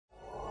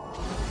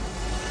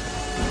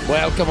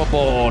Welcome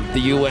aboard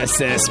the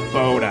USS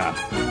Boda.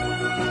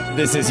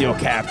 This is your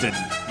captain,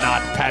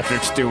 not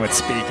Patrick Stewart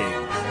speaking.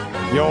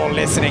 You're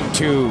listening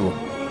to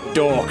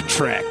Dork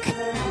Trek.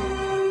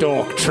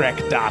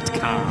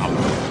 DorkTrek.com.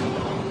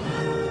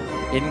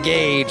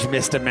 Engage,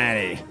 Mr.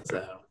 Manny.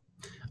 So,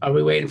 are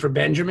we waiting for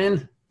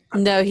Benjamin?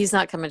 No, he's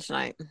not coming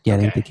tonight. Yeah, I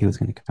Okay. didn't think he was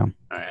going to come.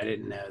 All right, I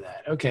didn't know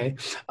that. Okay.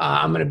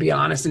 I'm going to be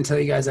honest and tell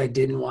you guys I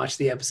didn't watch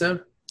the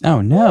episode.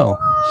 Oh, no.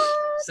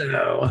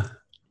 So,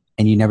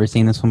 And you never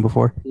seen this one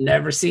before?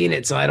 never seen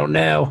it, so I don't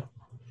know.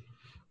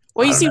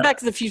 Well, I you've don't seen know. Back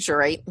to the Future,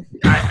 right?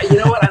 You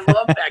know what? I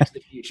love Back to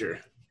the Future.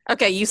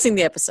 Okay, you've seen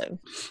the episode.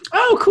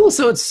 Oh, cool.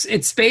 So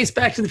it's Space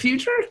Back to the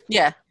Future?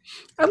 Yeah.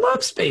 I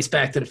love Space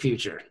Back to the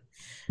Future.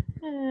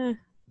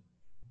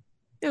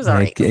 It was all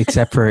right.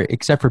 Except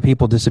for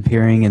people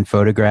disappearing in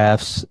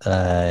photographs,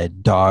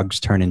 dogs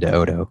turn into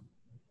Odo.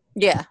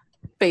 Yeah,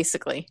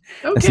 basically.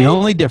 Okay. That's the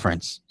only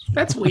difference.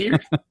 That's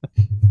weird.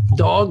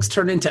 Dogs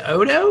turn into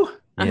Odo?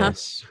 Uh-huh.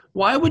 Yes.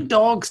 Why would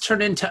dogs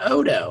turn into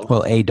Odo?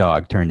 Well, a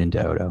dog turned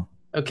into Odo.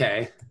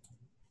 Okay.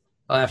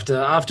 I'll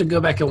have to go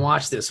back and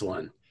watch this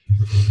one.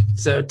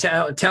 So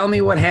tell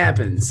me what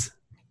happens.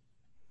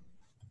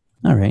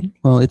 All right.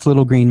 Well, it's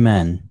Little Green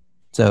Men.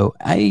 So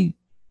I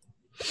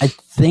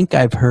think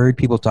I've heard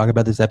people talk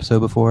about this episode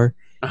before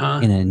Uh-huh.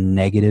 in a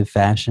negative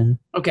fashion.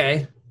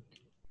 Okay.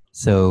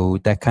 So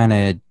that kind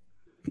of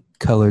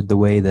colored the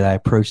way that I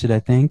approached it, I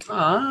think.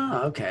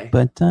 Ah, okay.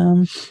 But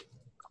we'll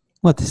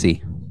have to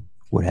see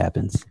what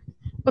happens.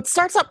 But it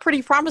starts out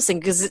pretty promising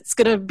because it's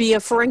going to be a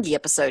Ferengi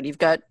episode. You've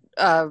got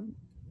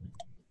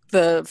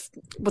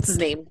what's his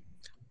name?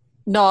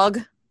 Nog.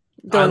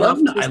 I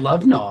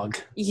love Nog.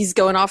 He's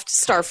going off to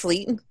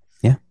Starfleet.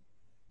 Yeah.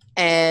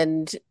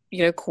 And,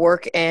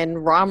 Quark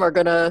and Rom are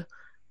going to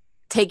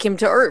take him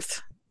to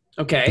Earth.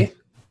 Okay.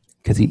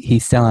 Because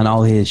he's selling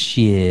all his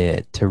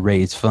shit to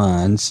raise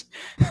funds.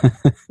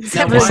 He's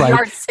Now, having a why-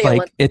 yard sale.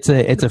 Like it's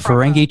a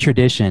Ferengi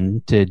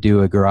tradition to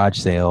do a garage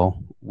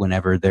sale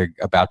whenever they're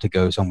about to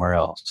go somewhere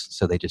else.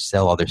 So they just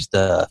sell all their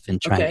stuff and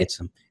try Okay.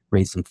 and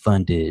raise some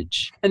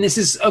fundage. And this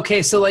is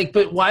okay. So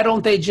but why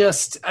don't they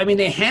just? I mean,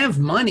 they have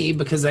money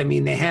because they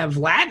have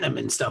Latinum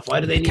and stuff. Why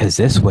do they need? Because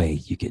this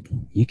way you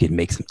could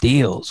make some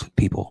deals with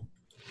people.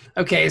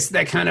 Okay, so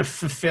that kind of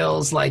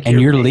fulfills like. And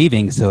your- you're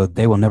leaving, so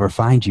they will never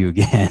find you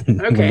again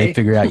when Okay. they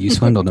figure out you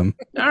swindled them.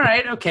 All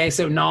right. Okay.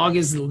 So Nog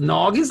is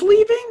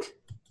leaving.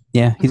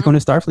 Yeah, he's going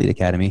to Starfleet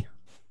Academy.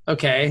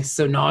 Okay.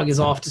 So Nog is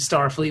off to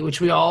Starfleet,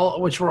 which we're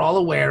all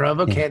aware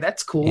of. Okay,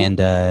 that's cool.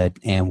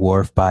 And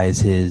Worf buys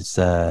his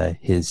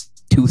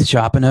tooth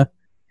sharpener,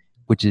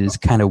 which is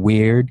kind of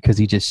weird because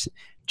he just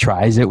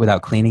tries it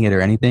without cleaning it or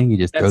anything. He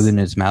just throws it in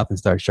his mouth and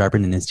starts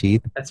sharpening his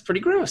teeth. That's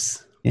pretty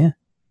gross. Yeah.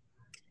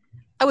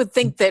 I would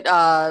think that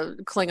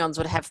Klingons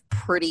would have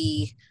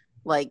pretty,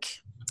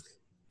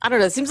 I don't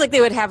know. It seems like they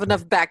would have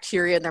enough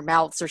bacteria in their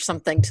mouths or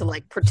something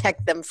to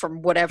protect them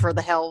from whatever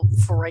the hell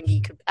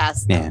Ferengi could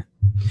pass them. Yeah.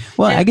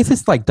 Well, I guess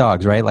it's like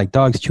dogs, right? Like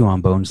dogs chew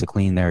on bones to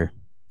clean their,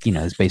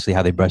 it's basically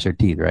how they brush their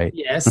teeth, right?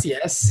 Yes.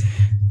 Yes.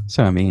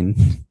 So, I mean,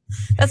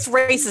 That's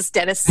racist,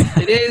 Dennis.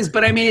 It is,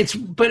 but I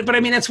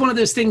mean that's one of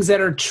those things that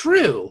are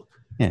true.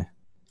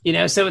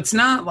 Yeah. So it's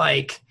not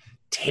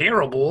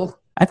terrible.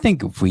 I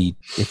think if we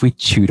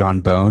chewed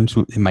on bones,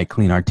 it might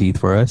clean our teeth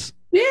for us.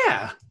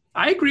 Yeah.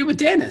 I agree with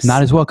Dennis.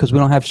 Not as well because we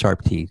don't have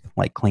sharp teeth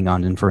like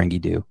Klingons and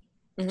Ferengi do.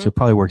 Mhm. So it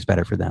probably works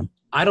better for them.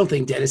 I don't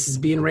think Dennis is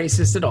being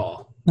racist at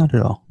all. Not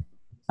at all.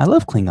 I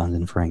love Klingons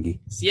and Ferengi.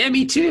 Yeah,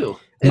 me too.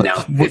 And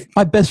now,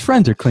 My best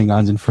friends are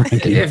Klingons and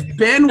Ferengi. if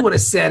Ben would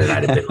have said it,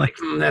 I'd have been like,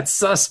 that's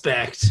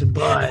suspect.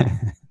 But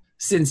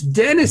since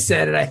Dennis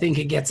said it, I think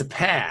it gets a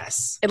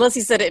pass. Unless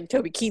he said it in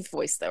Toby Keith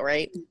voice, though,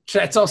 right?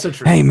 That's also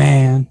true. Hey,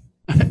 man,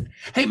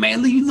 Hey,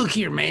 man, you look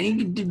here,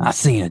 man. I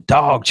seen a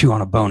dog chew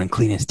on a bone and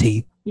clean his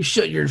teeth. You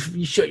shut your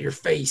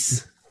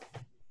face.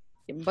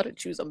 But it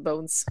chews on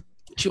bones.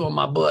 Chew on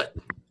my butt.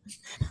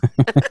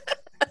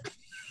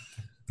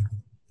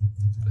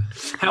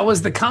 How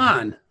was the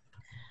con?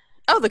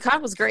 Oh, the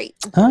con was great.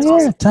 Oh,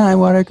 yeah.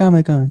 Tidewater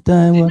Comic-Con.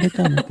 Tidewater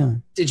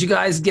Comic-Con. Did you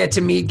guys get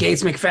to meet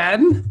Gates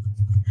McFadden?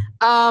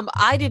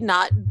 I did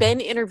not. Ben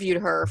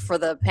interviewed her for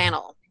the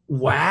panel.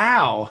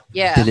 Wow.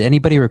 Yeah. Did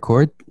anybody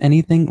record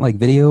anything, like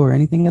video or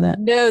anything of that?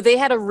 No, they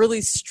had a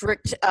really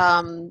strict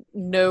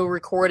no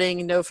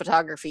recording, no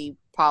photography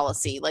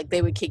policy. Like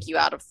they would kick you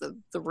out of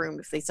the room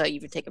if they saw you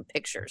even taking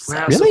pictures. So.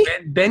 Wow. Really? So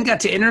Ben got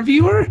to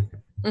interview her?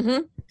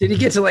 Mm-hmm. Did he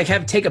get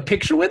to take a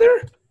picture with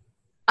her?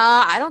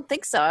 I don't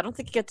think so. I don't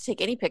think you get to take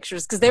any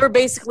pictures because they were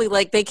basically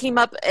they came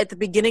up at the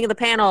beginning of the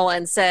panel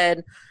and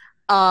said,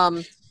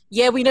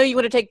 yeah, we know you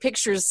want to take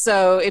pictures.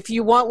 So if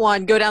you want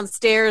one, go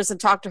downstairs and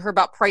talk to her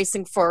about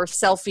pricing for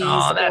selfies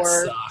Oh, that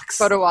or sucks.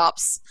 photo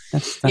ops.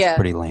 That's Yeah.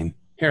 pretty lame.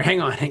 Here,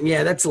 hang on.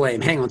 Yeah, that's lame.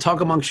 Hang on. Talk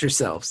amongst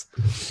yourselves.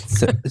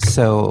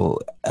 So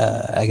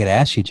I got to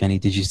ask you, Jenny,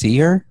 did you see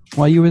her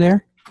while you were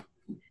there?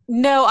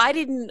 No, I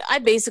didn't. I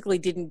basically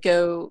didn't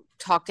go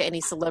talk to any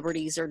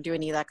celebrities or do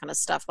any of that kind of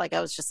stuff. Like I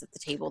was just at the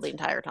table the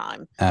entire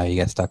time. Oh, you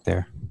got stuck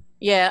there.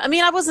 Yeah, I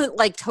mean, I wasn't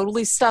like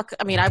totally stuck.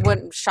 I mean, I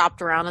went and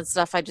shopped around and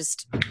stuff. I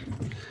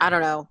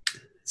don't know.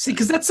 See,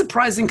 because that's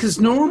surprising. Because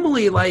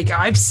normally, like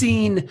I've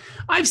seen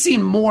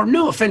more.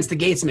 No offense to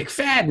Gates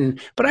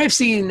McFadden, but I've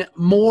seen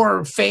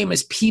more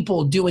famous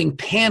people doing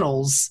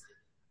panels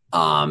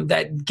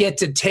that get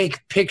to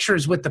take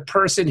pictures with the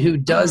person who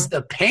does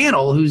the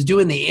panel, who's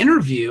doing the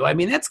interview. I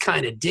mean, that's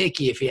kind of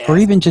dicky if you ask. Or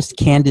even just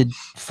candid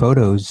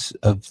photos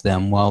of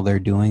them while they're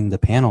doing the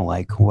panel.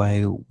 Like,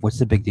 what's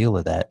the big deal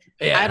with that?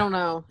 Yeah. I don't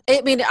know.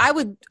 I mean, I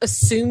would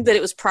assume that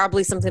it was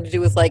probably something to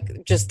do with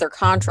like just their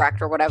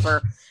contract or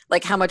whatever,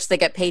 like how much they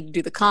get paid to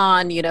do the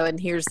con, and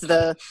here's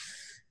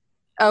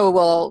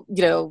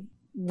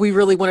we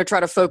really want to try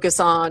to focus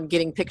on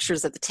getting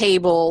pictures at the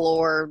table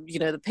or,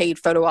 the paid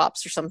photo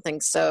ops or something.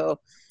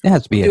 So it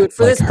has to be do it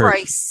for like this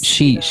price.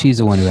 She's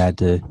the one who had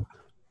to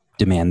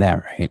demand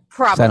that, right?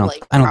 Probably.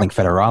 I don't think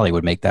Federale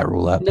would make that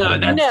rule up. No.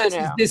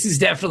 This is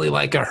definitely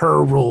like a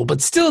her rule,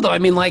 but still though, I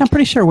mean, like, I'm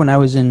pretty sure when I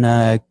was in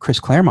Chris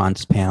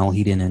Claremont's panel,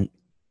 he didn't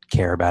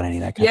care about any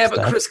of that kind of stuff.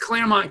 Yeah, but Chris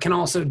Claremont can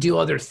also do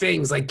other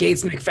things. Like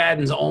Gates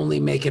McFadden's only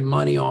making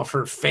money off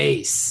her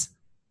face.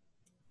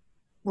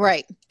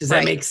 Right. Does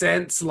that make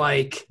sense?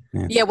 Like,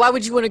 yeah. Why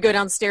would you want to go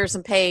downstairs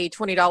and pay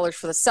 $20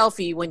 for the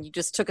selfie when you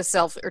just took a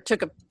selfie or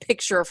took a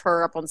picture of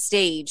her up on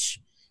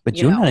stage? But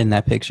you're not in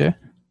that picture.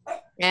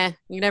 Yeah,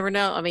 you never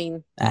know. I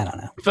mean, I don't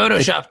know.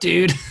 Photoshop,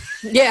 dude.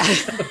 Yeah.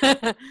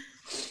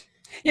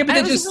 Yeah, but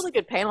it was a really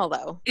good panel,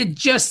 though. It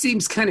just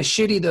seems kind of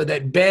shitty, though,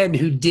 that Ben,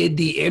 who did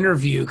the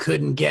interview,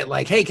 couldn't get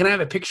like, hey, can I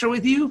have a picture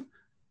with you?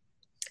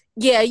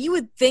 Yeah, you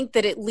would think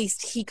that at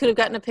least he could have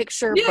gotten a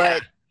picture,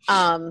 but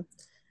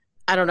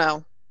I don't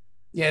know.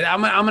 Yeah,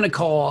 I'm gonna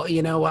call.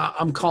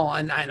 I'm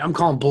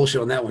calling bullshit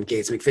on that one,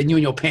 Gates McFadden. You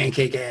and your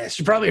pancake ass.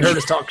 You probably heard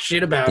us talk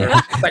shit about her.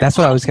 Like, that's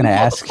what I was gonna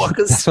ask.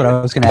 That's what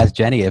I was gonna ask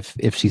Jenny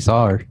if she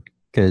saw her,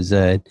 because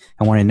I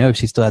want to know if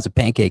she still has a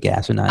pancake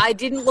ass or not. I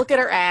didn't look at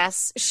her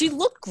ass. She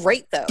looked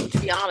great though, to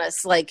be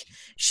honest. Like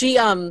she's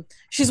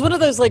one of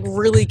those like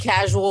really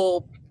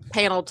casual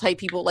panel type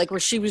people, like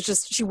where she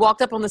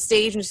walked up on the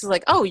stage and she's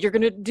like, oh, you're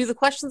gonna do the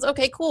questions?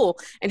 Okay, cool.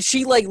 And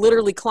she like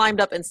literally climbed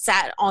up and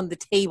sat on the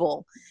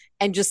table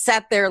and just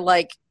sat there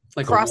like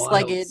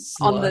cross-legged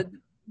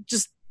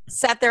just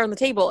sat there on the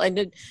table.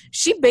 And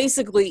she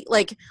basically,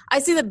 like, I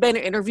see that Ben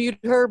interviewed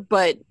her,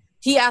 but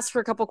he asked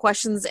her a couple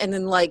questions and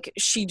then like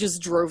she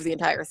just drove the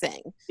entire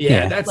thing.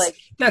 Yeah.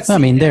 That's I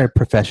mean, they're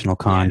professional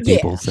con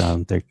people,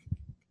 so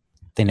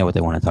they know what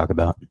they want to talk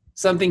about.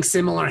 Something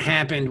similar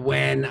happened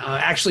when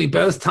actually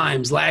both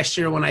times last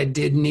year when I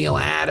did Neil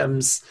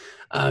Adams.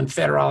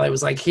 Federale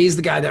was like, he's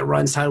the guy that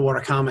runs Tidewater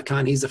Comic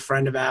Con. He's a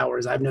friend of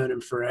ours. I've known him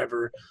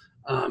forever.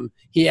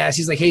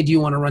 He's like, hey, do you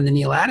want to run the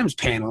Neil Adams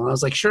panel? And I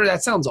was like, sure,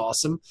 that sounds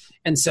awesome.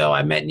 And so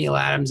I met Neil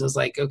Adams. I was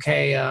like,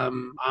 okay,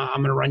 I'm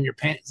going to run your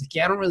panel. He's like,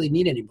 yeah, I don't really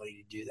need anybody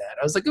to do that.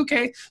 I was like,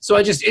 okay. So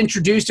I just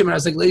introduced him and I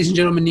was like, ladies and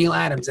gentlemen, Neil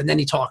Adams. And then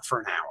he talked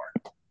for an hour.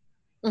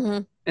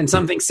 Mm-hmm. And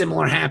something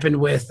similar happened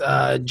with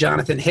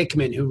Jonathan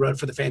Hickman, who wrote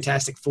for the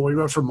Fantastic Four. He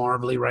wrote for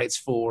Marvel. He writes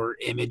for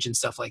Image and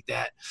stuff like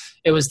that.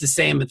 It was the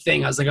same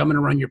thing. I was like, I'm going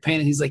to run your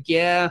panel. He's like,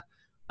 yeah,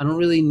 I don't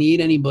really need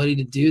anybody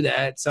to do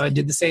that. So I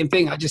did the same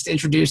thing. I just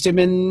introduced him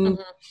and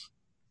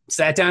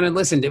sat down and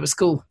listened. It was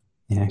cool.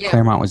 Yeah,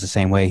 Claremont was the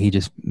same way. He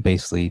just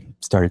basically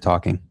started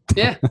talking.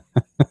 Yeah,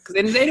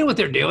 because they know what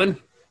they're doing.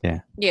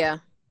 Yeah. I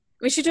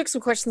mean, she took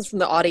some questions from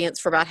the audience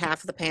for about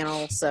half of the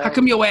panel. So how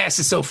come your ass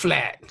is so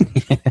flat?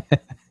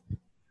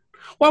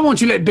 Why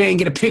won't you let Ben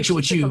get a picture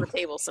with you? On the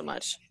table so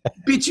much.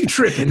 Bitch, you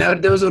tripping.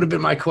 Those would have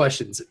been my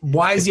questions.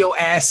 Why is your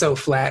ass so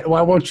flat?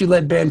 Why won't you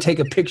let Ben take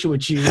a picture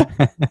with you?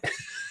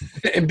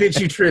 And bitch,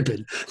 you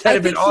tripping.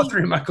 That'd have been all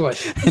three of my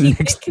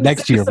questions.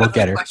 next year, we'll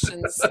get her.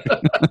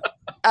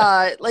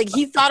 Like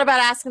he thought about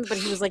asking, but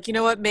he was like, you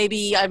know what?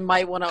 Maybe I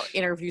might want to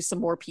interview some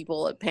more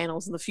people at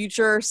panels in the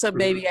future. So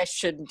maybe I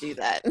shouldn't do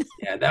that.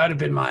 Yeah, that would have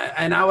been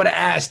and I would have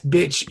asked,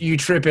 bitch, you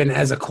tripping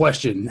as a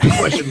question.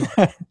 Question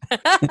mark.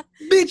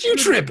 Bitch, you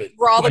tripping.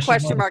 Draw the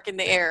question mark in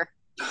the air.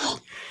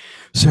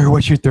 Sir,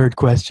 what's your third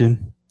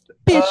question?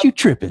 Bitch, you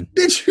tripping.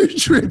 Bitch, you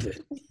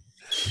tripping.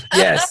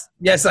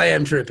 Yes, I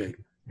am tripping.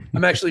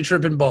 I'm actually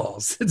tripping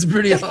balls. It's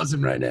pretty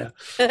awesome right now.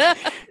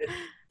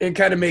 It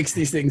kind of makes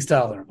these things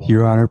tolerable.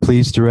 Your Honor,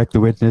 please direct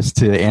the witness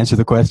to answer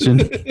the question.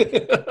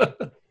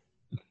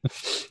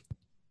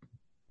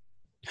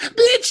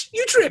 Bitch,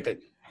 you tripping.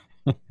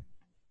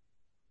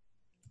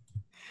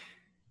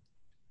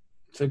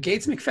 So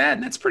Gates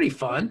McFadden, that's pretty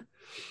fun.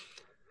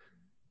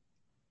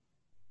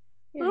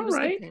 Yeah, all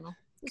right.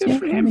 Good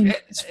for him. I mean,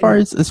 as far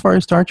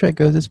as Star Trek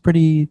goes, it's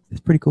pretty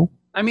cool.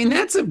 I mean,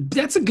 that's a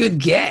good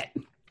get.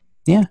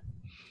 Yeah.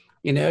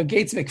 You know,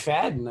 Gates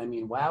McFadden, I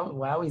mean,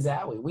 wowie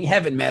zowie. We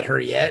haven't met her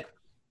yet.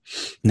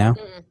 No.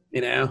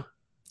 You know?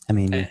 I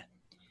mean,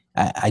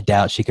 I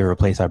doubt she could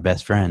replace our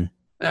best friend.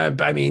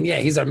 I mean, yeah,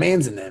 he's our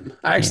mans in them.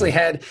 I actually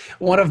had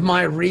one of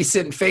my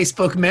recent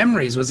Facebook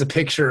memories was a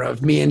picture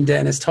of me and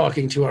Dennis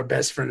talking to our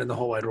best friend in the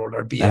whole wide world,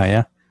 our BF. Oh,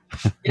 yeah?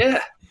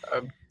 Yeah.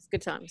 It's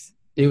good times.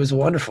 It was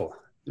wonderful.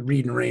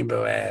 Reading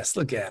Rainbow ass.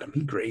 Look at him.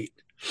 He's great.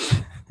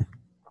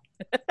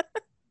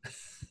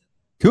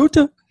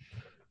 Kota.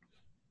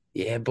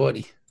 Yeah,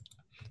 buddy.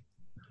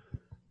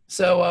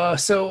 So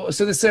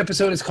this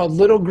episode is called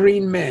Little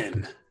Green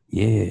Men.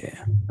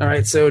 Yeah. All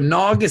right, so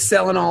Nog is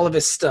selling all of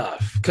his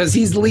stuff because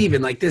he's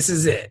leaving. Like, this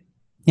is it.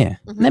 Yeah.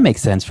 That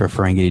makes sense for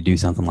Ferengi to do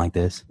something like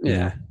this.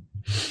 Yeah.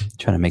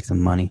 Trying to make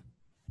some money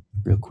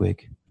real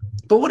quick.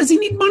 But what does he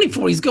need money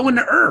for? He's going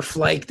to Earth.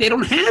 Like, they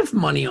don't have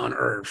money on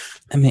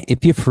Earth. I mean,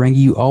 if you're Ferengi,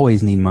 you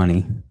always need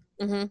money.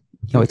 Mm-hmm.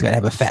 You always got to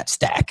have a fat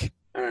stack.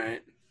 All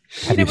right.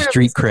 Have your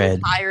street cred.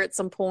 Retire at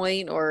some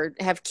point or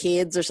have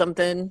kids or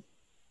something.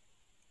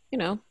 You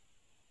know.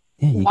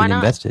 Yeah, you Why can not?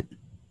 invest it.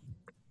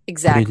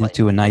 Exactly. Put it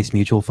into a nice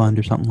mutual fund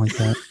or something like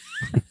that.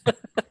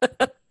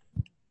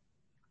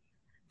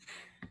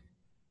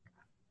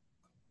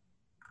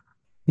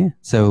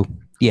 So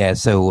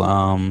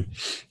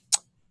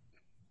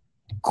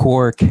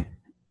Quark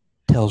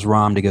tells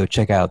Rom to go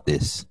check out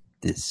this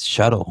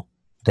shuttle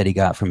that he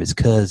got from his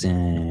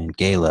cousin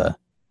Gala.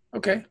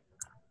 Okay.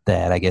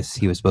 That I guess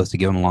he was supposed to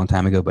give him a long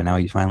time ago, but now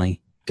he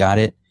finally got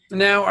it.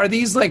 Now, are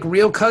these like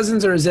real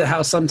cousins, or is it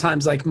how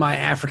sometimes like my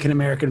African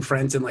American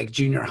friends in like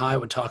junior high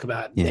would talk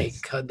about they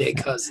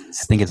cousins?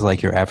 I think it's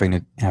like your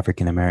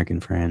African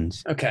American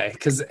friends. Okay,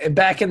 because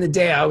back in the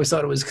day, I always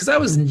thought it was because I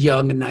was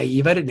young and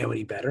naive. I didn't know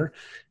any better.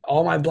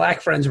 All my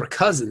black friends were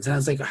cousins, and I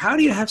was like, "How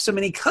do you have so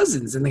many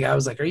cousins?" And the guy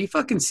was like, "Are you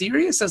fucking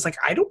serious?" I was like,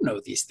 "I don't know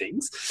these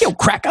things." Yo,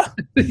 cracker!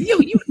 Yo,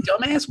 you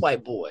dumbass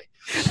white boy.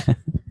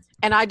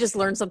 And I just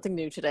learned something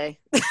new today.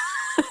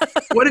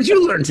 What did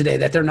you learn today?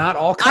 That they're not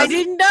all cousins? I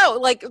didn't know.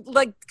 Like,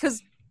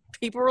 because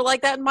people were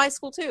like that in my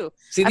school too.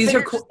 See, these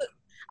are cool.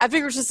 I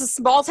figure it's just a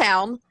small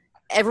town.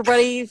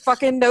 Everybody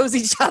fucking knows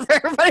each other.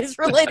 Everybody's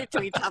related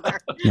to each other.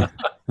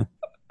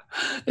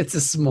 It's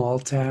a small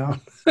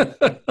town.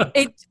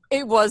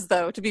 It was,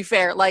 though, to be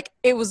fair. Like,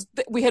 it was.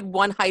 We had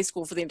one high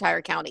school for the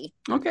entire county.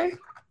 Okay,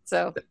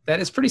 so that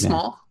is pretty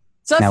small.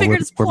 So I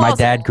figured it's where my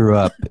dad grew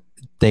up,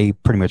 they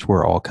pretty much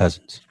were all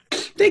cousins.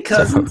 They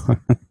cousins. So.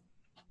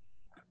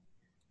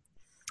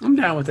 I'm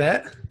down with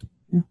that.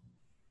 Yeah.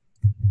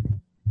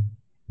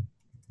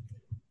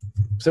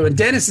 So in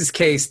Dennis's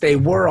case, they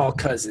were all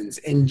cousins.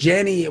 In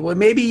Jenny, well,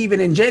 maybe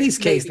even in Jenny's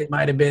case, they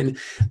might have been.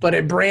 But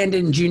at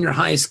Brandon Junior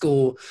High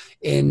School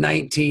in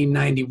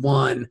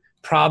 1991,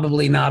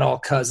 probably not all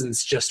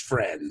cousins, just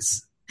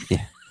friends.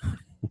 Yeah.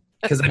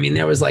 Because, I mean,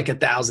 there was like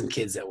 1,000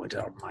 kids that went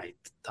to my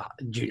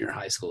junior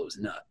high school. It was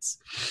nuts.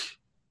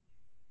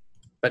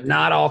 But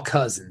not all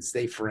cousins.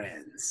 They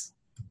friends.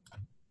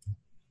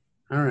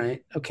 All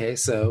right. Okay.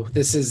 So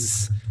this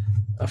is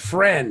a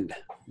friend,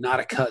 not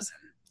a cousin.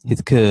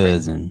 His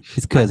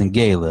cousin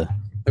Gala.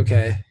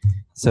 Okay.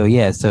 So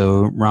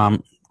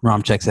Rom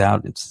checks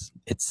out.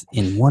 It's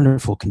in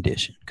wonderful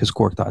condition because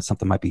Quark thought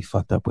something might be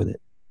fucked up with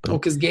it. But,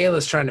 because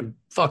Gala's trying to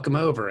fuck him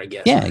over, I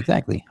guess. Yeah,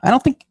 exactly. I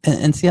don't think,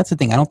 and see, that's the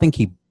thing. I don't think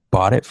he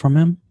bought it from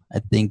him. I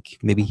think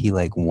maybe he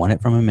like won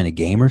it from him in a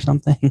game or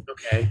something.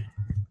 Okay.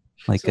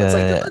 Like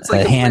so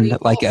a hand,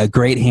 like a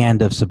great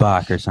hand of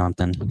Sabak or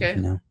something. Okay.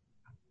 You know?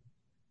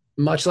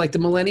 Much like the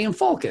Millennium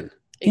Falcon.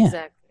 Yeah.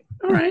 Exactly.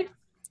 All right.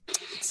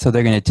 So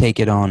they're going to take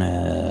it on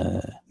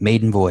a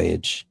maiden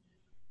voyage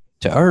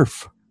to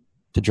Earth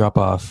to drop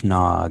off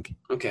Nog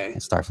at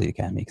Starfleet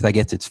Academy. Because I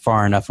guess it's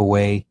far enough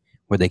away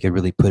where they could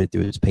really put it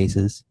through its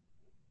paces.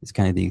 It's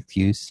kind of the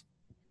excuse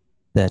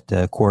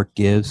that Quark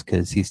gives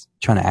because he's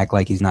trying to act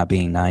like he's not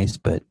being nice.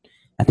 But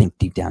I think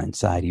deep down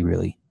inside, he's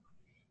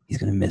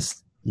going to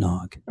miss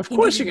Nog. Of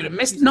course you're going to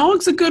miss.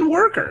 Nog's a good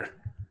worker.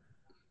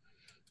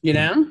 You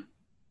know?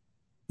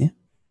 Yeah.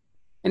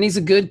 And he's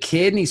a good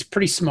kid, and he's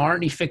pretty smart,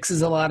 and he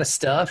fixes a lot of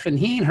stuff, and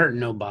he ain't hurting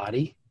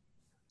nobody,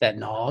 that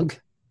Nog.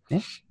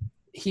 Yeah.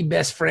 He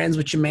best friends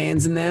with your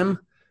mans and them.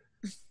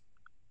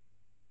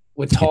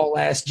 With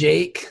tall-ass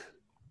Jake.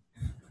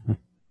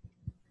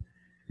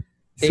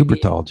 Super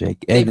tall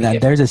Jake.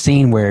 There's a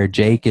scene where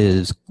Jake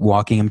is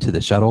walking him to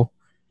the shuttle,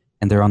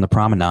 and they're on the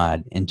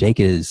promenade, and Jake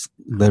is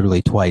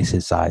literally twice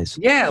his size.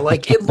 Yeah,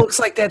 like it looks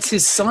like that's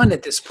his son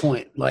at this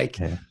point. Like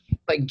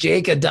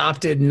Jake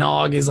adopted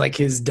Nog as like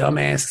his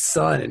dumbass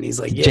son, and he's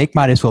like, yeah. Jake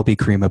might as well be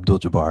Kareem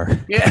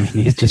Abdul-Jabbar. Yeah, I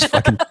mean, he's just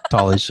fucking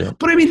tall as shit.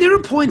 But I mean, there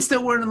were points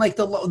that were in like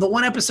the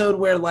one episode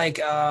where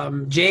like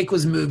Jake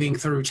was moving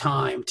through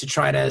time to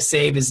try to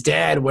save his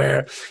dad,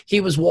 where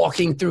he was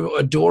walking through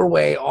a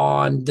doorway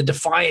on the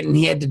Defiant, and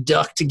he had to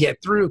duck to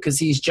get through because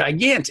he's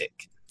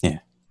gigantic. Yeah,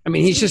 I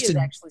mean, he's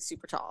actually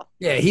super tall.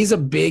 Yeah, he's a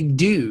big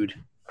dude.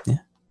 Yeah.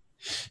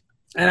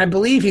 And I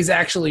believe he's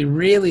actually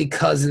really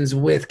cousins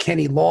with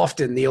Kenny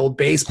Lofton, the old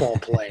baseball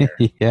player.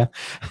 Yeah.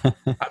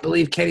 I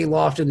believe Kenny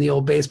Lofton, the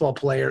old baseball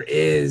player,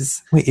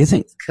 is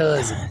his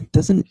cousin.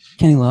 Doesn't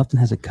Kenny Lofton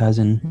has a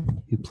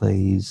cousin who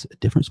plays a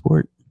different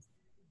sport?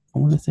 I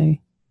want to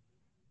say.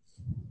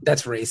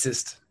 That's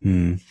racist.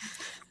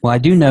 Well, I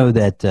do know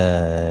that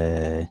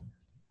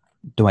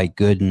Dwight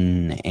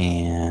Gooden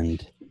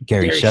and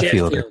Gary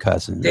Sheffield are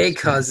cousins. They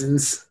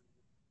cousins.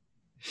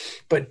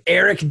 But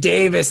Eric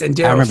Davis and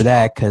Daryl. I remember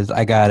that because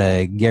I got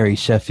a Gary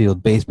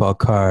Sheffield baseball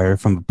card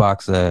from a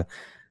box of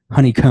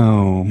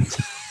honeycomb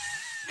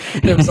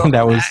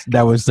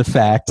That was the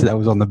fact that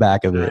was on the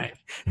back of it.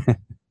 Right.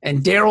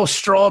 And Daryl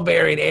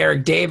Strawberry and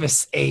Eric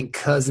Davis ain't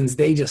cousins;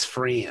 they just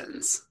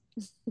friends.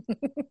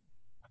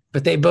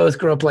 But they both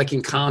grew up like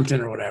in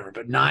Compton or whatever,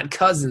 but not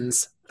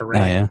cousins.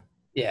 Correct. Oh yeah.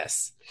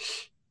 Yes.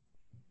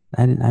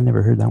 I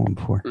never heard that one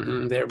before.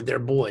 Mm-hmm. They're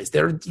boys.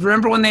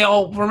 Remember when they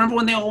all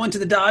went to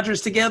the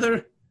Dodgers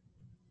together?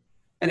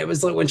 And it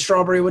was like when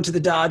Strawberry went to the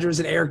Dodgers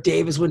and Eric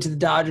Davis went to the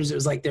Dodgers. It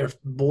was like their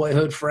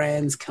boyhood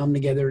friends come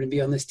together to be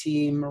on this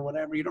team or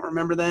whatever. You don't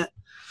remember that?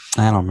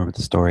 I don't remember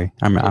the story.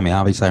 I mean,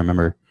 obviously, I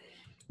remember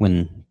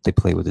when they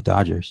played with the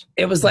Dodgers.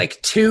 It was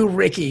like two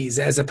Rickies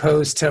as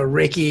opposed to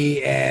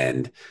Ricky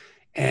and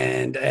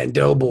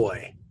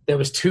Doughboy. There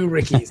was two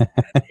Rickies in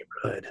that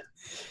neighborhood.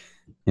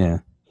 Yeah.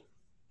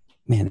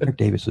 Man, Eric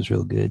Davis was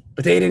real good.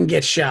 But they didn't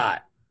get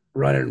shot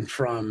running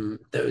from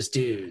those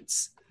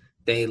dudes.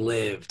 They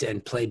lived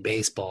and played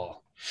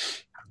baseball.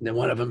 And then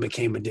one of them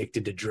became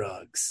addicted to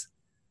drugs.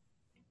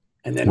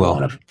 And then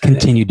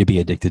continued to be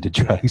addicted to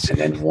drugs. And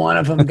then one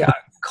of them got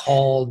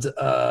called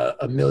a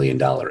 $1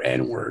 million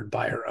N-word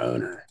by her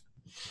owner.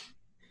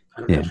 I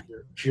don't know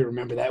if you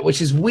remember that,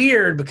 which is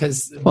weird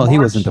because... Well, he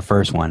wasn't the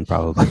first one,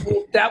 probably.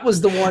 That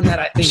was the one that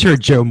I think... I'm sure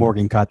Joe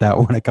Morgan caught that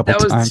one a couple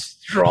times. That was the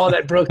straw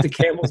that broke the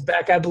camel's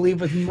back, I believe,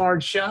 with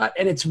Marge Schott.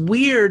 And it's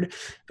weird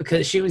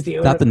because she was the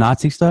owner... Not the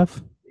Nazi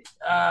stuff?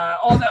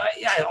 All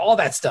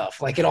that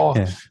stuff, like it all.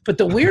 Yeah. But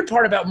the weird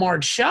part about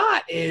Marge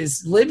Schott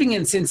is living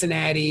in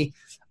Cincinnati.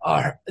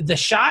 The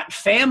Schott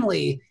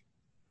family,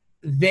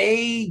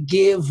 they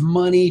give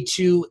money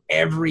to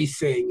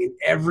everything in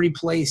every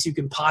place you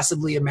can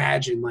possibly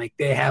imagine. Like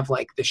they have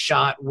like the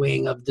Schott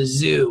wing of the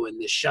zoo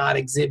and the Schott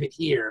exhibit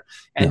here,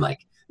 and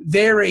like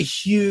they're a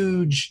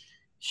huge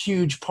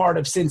part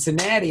of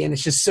Cincinnati. And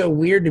it's just so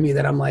weird to me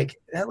that I'm like,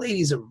 that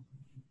lady's a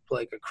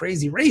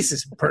crazy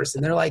racist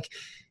person. They're like.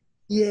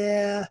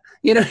 Yeah,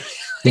 yeah,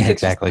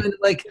 exactly. Kind of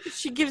like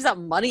she gives out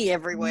money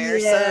everywhere,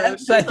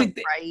 so I think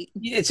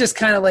it's just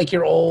kind of like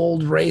your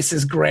old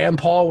racist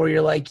grandpa, where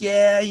you're like,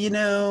 yeah,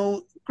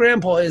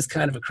 grandpa is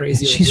kind of a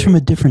crazy. She's from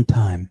a different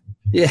time.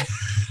 Yeah.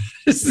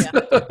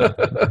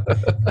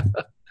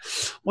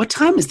 What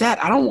time is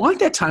that? I don't want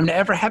that time to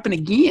ever happen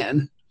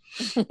again.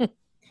 But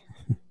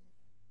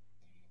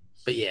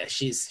yeah,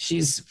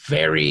 she's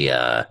very.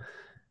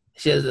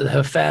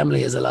 Her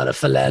family has a lot of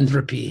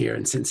philanthropy here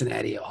in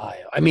Cincinnati,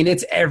 Ohio. I mean,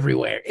 it's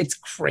everywhere. It's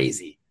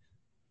crazy.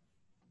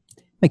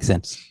 Makes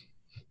sense.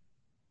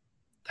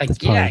 I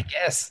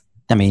guess.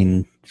 I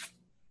mean,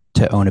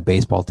 to own a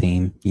baseball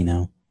team,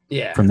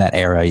 from that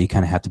era, you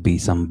kind of have to be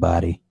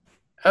somebody.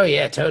 Oh,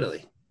 yeah,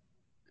 totally.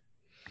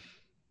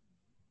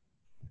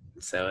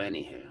 So,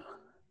 anywho.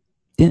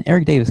 Didn't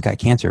Eric Davis got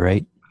cancer,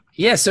 right?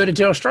 Yeah, so did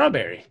Daryl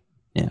Strawberry.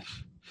 Yeah.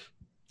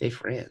 They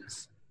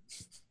friends.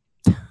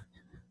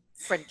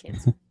 Friend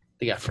cancer.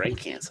 They got friend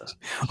cancer.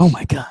 Oh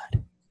my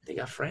God. They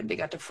got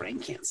the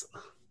friend cancer.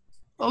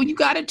 Oh, you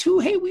got it too?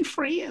 Hey, we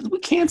friends. We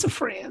cancer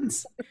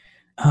friends.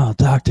 Oh,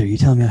 doctor, you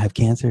telling me I have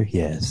cancer?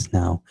 Yes.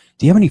 Now,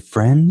 do you have any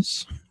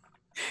friends?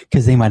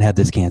 Because they might have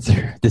this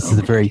cancer. This is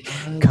a very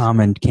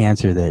common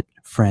cancer that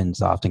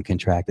friends often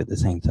contract at the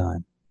same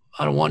time.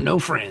 I don't want no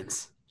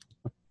friends.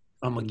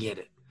 I'm going to get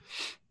it.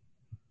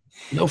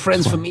 No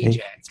friends for me,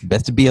 Jack. It's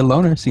best to be a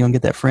loner so you don't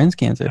get that friends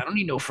cancer. I don't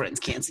need no friends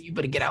cancer. You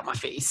better get out my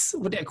face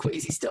with that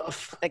crazy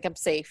stuff. I think I'm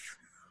safe.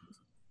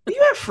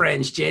 You have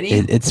friends, Jenny.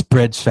 It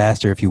spreads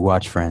faster if you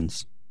watch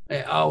Friends.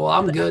 Yeah, oh, well,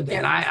 I'm good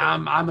then.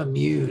 I'm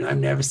immune. I've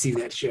never seen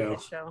that show.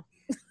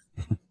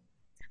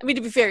 I mean,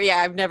 to be fair,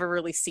 I've never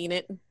really seen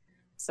it.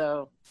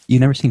 So. You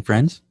never seen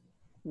Friends?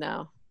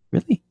 No.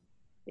 Really?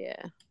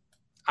 Yeah.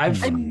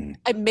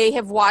 I may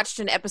have watched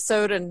an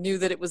episode and knew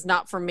that it was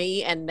not for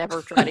me and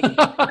never tried again.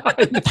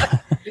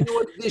 You know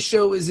what? This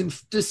show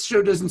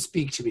doesn't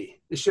speak to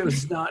me. This show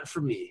is not for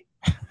me.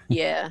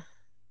 Yeah.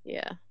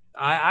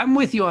 I'm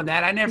with you on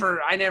that. I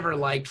never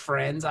liked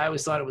Friends. I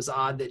always thought it was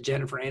odd that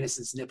Jennifer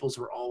Aniston's nipples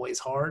were always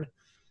hard.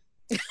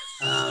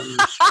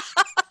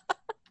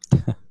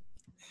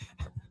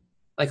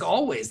 Like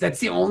always. That's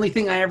the only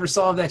thing I ever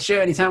saw of that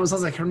show. Anytime I was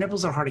like, her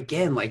nipples are hard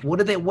again. Like,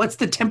 what's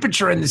the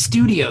temperature in the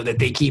studio that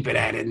they keep it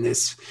at in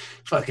this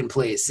fucking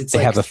place?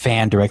 They have a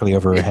fan directly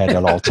over her head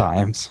at all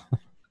times.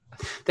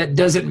 That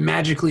doesn't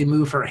magically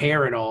move her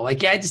hair at all.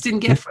 Like, I just didn't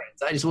get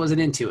Friends. I just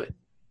wasn't into it.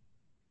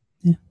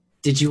 Yeah.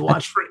 Did you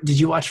watch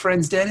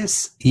Friends,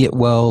 Dennis? Yeah,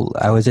 well,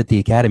 I was at the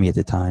Academy at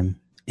the time.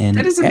 And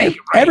that doesn't make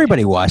it right.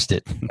 Everybody watched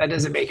it. That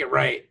doesn't make it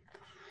right.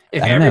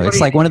 I don't know.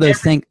 It's like one of those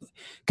things,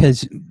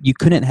 because you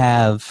couldn't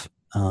have...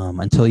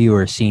 until you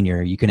were a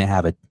senior, you couldn't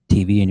have a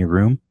TV in your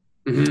room.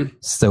 Mm-hmm.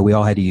 So we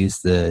all had to use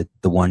the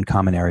one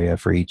common area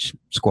for each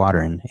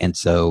squadron. And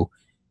so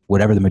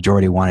whatever the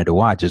majority wanted to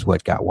watch is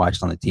what got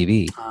watched on the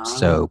TV.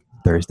 So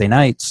Thursday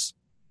nights,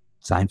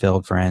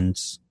 Seinfeld,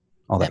 Friends,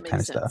 all that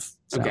kind of stuff.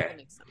 So.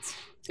 Okay.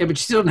 Yeah, but you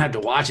still didn't have to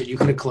watch it. You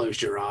could have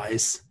closed your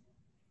eyes.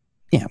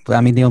 Yeah, but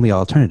I mean, the only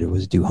alternative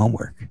was to do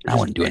homework. I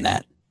wasn't doing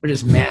that. Or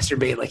just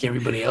masturbate like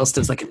everybody else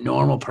does, like a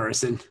normal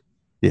person.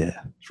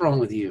 Yeah. What's wrong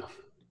with you?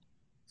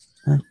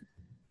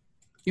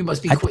 You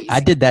must be queasy. I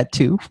did that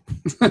too.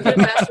 You could have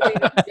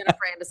masturbated with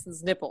Jennifer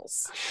Aniston's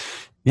nipples.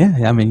 Yeah,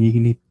 I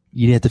mean,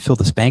 you had to fill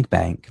the spank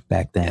bank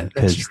back then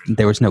because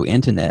there was no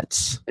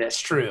internets. That's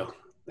true.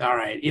 All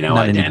right, you know not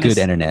what, any Dennis?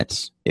 good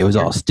internets. It was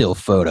all still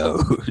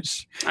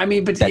photos. I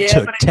mean, but that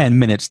took 10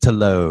 minutes to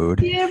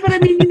load. Yeah, but I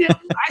mean,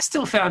 I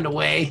still found a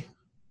way.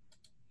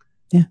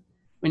 Yeah.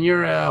 When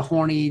you're a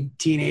horny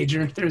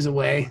teenager, there's a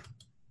way.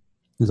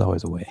 There's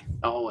always a way.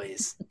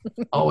 Always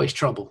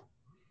trouble.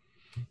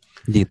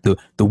 The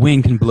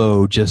wind can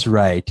blow just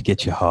right to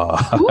get you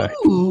hard.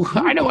 Ooh,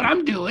 I know what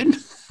I'm doing.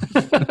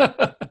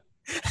 I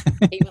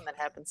hate when that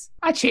happens.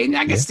 I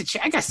guess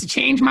to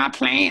change my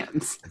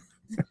plans.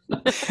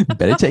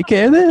 Better take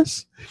care of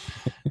this.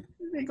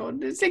 They're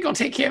gonna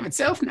take care of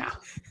itself now.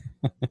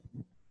 I'm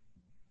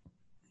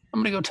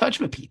gonna go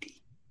touch my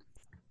pee-pee.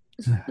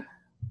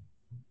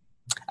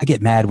 I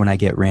get mad when I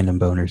get random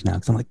boners now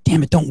because I'm like,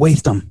 damn it, don't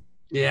waste them.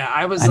 Yeah,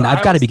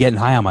 I've got to be getting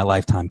high on my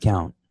lifetime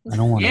count. I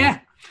don't want to. Yeah.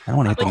 I don't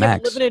want to hit the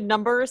max. A limited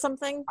number or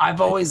something. I'm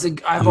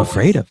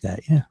afraid of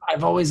that. Yeah.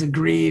 I've always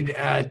agreed.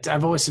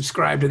 I've always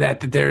subscribed to that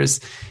there's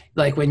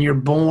like when you're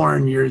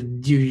born,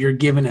 you're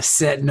given a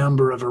set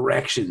number of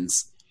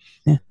erections.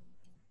 Yeah.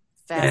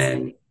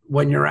 And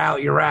when you're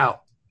out, you're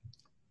out.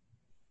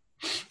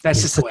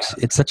 That's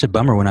it's such a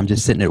bummer when I'm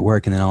just sitting at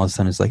work and then all of a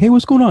sudden it's like, hey,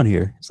 what's going on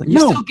here? It's like, you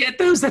still get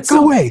those?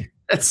 Go away.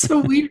 That's so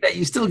weird that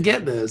you still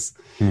get those.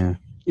 Yeah.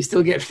 You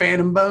still get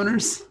phantom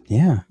boners?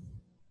 Yeah.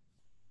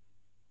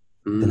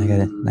 Then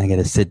I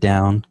gotta sit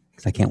down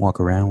because I can't walk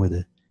around with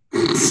a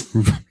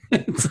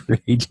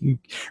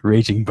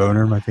raging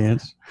boner in my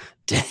pants.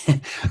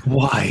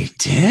 Why,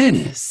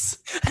 Dennis?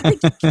 I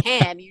think you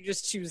can. You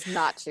just choose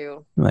not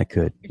to. Well, I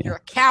could. You're a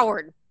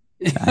coward.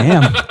 I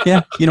am.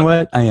 Yeah. You know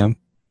what? I am.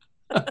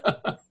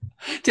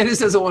 Dennis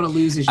doesn't want to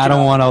lose his job. I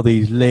don't want all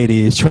these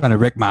ladies trying to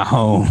wreck my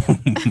home.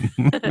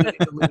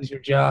 Lose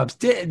your jobs.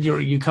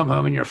 You come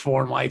home and your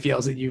foreign wife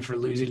yells at you for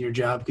losing your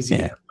job because you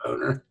have a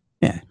boner.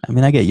 Yeah, I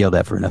mean, I get yelled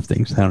at for enough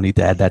things. I don't need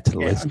to add that to the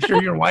list. I'm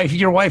sure your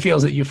wife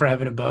yells at you for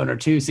having a boner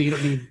too, so you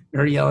don't need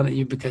her yelling at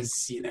you because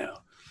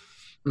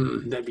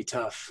that'd be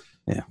tough.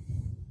 Yeah.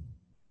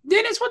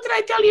 Dennis, what did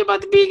I tell you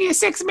about being a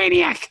sex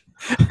maniac?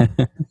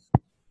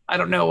 I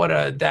don't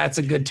know that's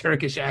a good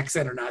Turkish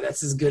accent or not.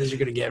 That's as good as you're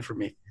gonna get from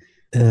me.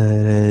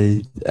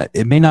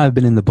 It may not have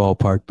been in the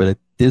ballpark, but it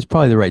is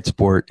probably the right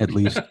sport at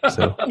least.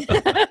 So.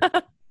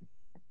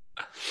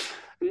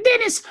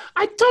 Dennis,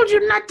 I told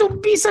you not to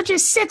be such a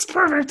sex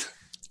pervert.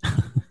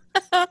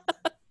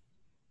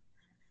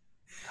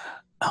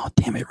 Oh,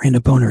 damn it.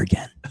 Random boner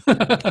again.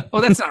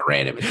 Well, that's not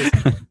random.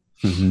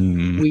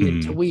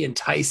 We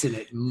enticing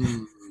it.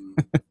 We'll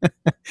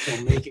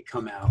make it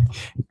come out.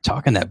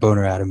 Talking that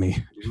boner out of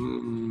me.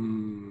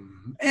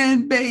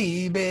 And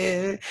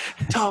baby,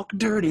 talk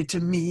dirty to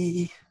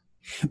me.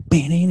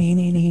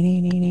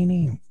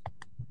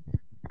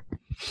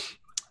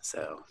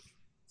 So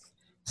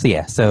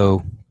yeah,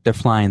 so they're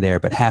flying there,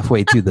 but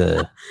halfway through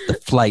the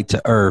flight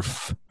to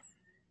Earth,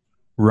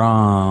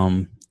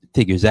 Rom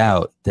figures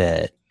out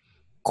that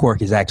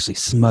Quark is actually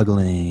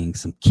smuggling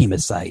some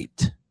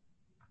chemosite,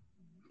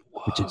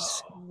 which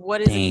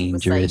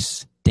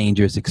is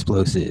dangerous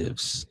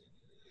explosives.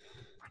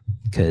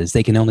 Because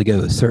they can only go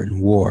a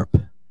certain warp.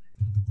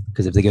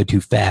 Because if they go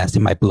too fast,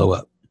 it might blow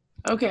up.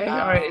 Okay,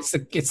 all right.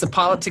 It's the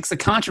politics of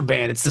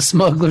contraband. It's the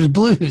smuggler's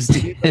blues,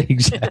 dude.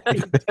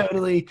 Exactly.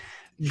 Totally.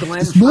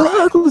 Glenn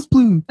Smuggler's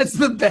Blues. That's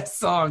the best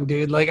song,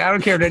 dude. Like, I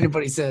don't care what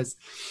anybody says.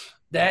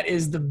 That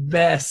is the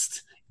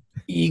best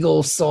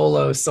Eagle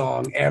solo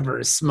song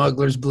ever.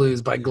 Smuggler's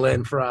Blues by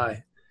Glenn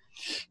Frey.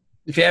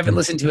 If you haven't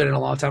listened to it in a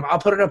long time, I'll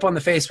put it up on the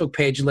Facebook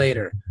page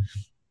later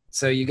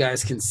so you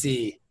guys can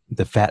see.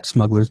 The Fat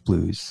Smuggler's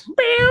Blues.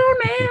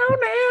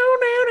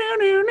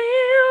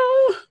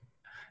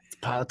 It's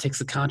politics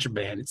of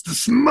contraband. It's the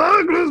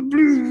Smuggler's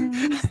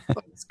Blues.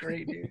 It's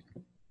great, dude.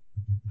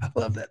 I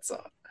love that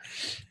song.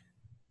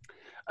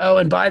 Oh,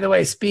 and by the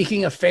way,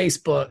 speaking of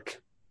Facebook,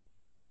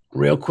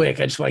 real quick,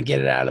 I just want to get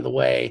it out of the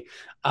way.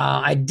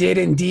 I did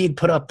indeed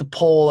put up the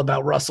poll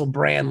about Russell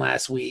Brand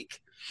last week.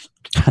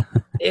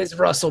 Is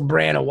Russell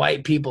Brand a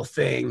white people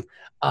thing?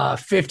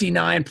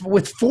 59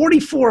 with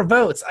 44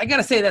 votes. I got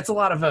to say, that's a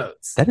lot of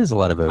votes. That is a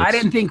lot of votes. I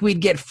didn't think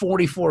we'd get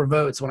 44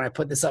 votes when I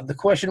put this up. The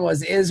question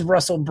was, is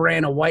Russell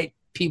Brand a white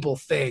people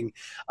thing?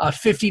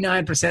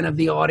 59% of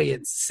the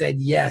audience said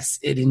yes,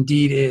 it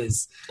indeed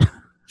is.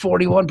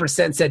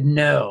 41% said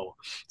no.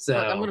 So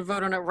I'm going to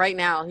vote on it right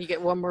now. You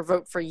get one more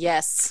vote for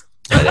yes.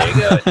 Oh, there you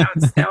go.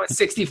 Now it's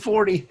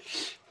 60-40.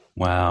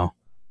 Wow.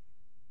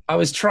 I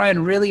was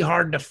trying really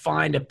hard to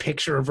find a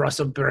picture of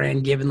Russell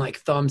Brand giving like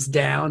thumbs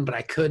down, but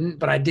I couldn't.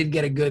 But I did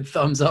get a good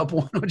thumbs up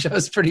one, which I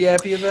was pretty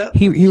happy about.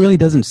 He really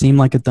doesn't seem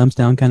like a thumbs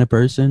down kind of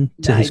person,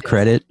 to his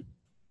credit.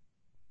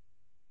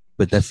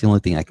 But that's the only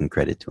thing I can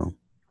credit to him.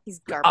 He's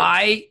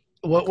garbage.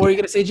 What were you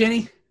going to say,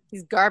 Jenny?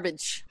 He's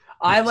garbage.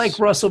 I like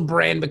Russell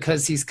Brand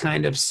because he's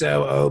kind of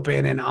so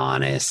open and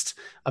honest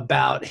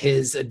about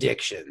his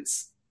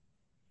addictions.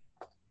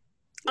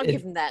 I'll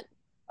give him that.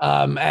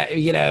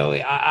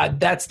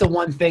 That's the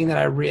one thing that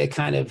I really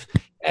kind of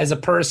as a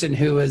person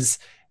who has,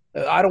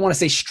 I don't want to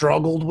say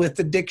struggled with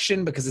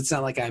addiction because it's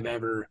not like I've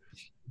ever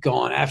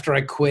gone after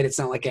I quit. It's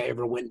not like I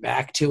ever went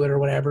back to it or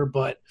whatever,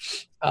 but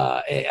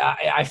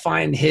I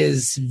find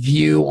his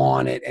view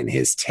on it and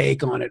his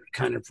take on it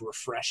kind of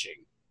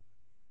refreshing,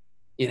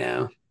 you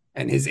know,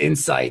 and his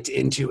insight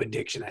into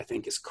addiction, I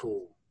think is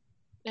cool.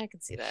 I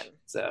can see that.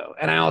 So,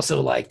 and I also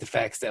like the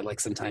facts that like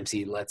sometimes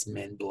he lets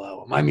men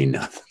blow him. I mean,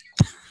 nothing.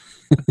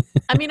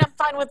 I mean, I'm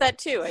fine with that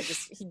too.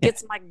 He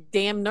gets my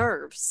damn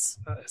nerves.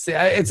 See,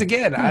 it's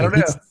again, I don't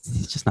know.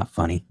 It's just not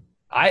funny.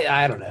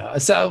 I don't know.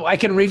 So I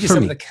can read you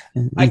some of the.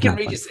 I can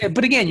read you,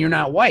 but again, you're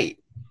not white.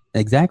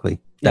 Exactly.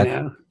 You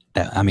know?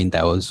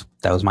 That was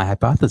my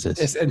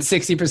hypothesis. And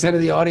 60%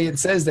 of the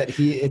audience says that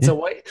it's a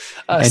white.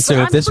 And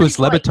so if this was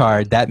Le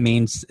Batard, that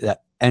means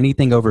that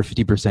anything over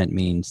 50%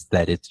 means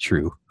that it's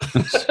true.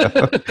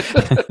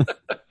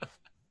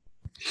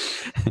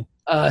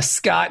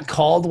 Scott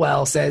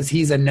Caldwell says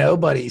he's a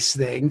nobody's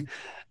thing.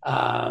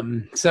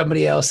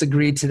 Somebody else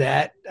agreed to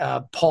that.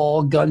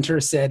 Paul Gunter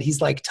said he's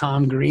like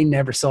Tom Green,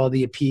 never saw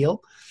the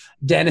appeal.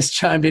 Dennis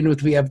chimed in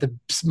with, we have the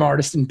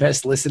smartest and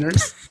best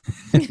listeners.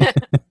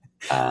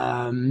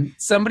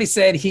 Somebody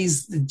said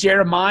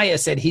Jeremiah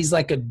said he's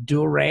like a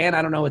durian.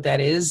 I don't know what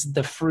that is.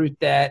 The fruit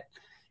that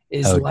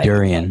is like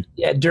durian.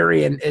 Yeah,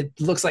 durian. It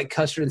looks like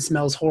custard and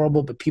smells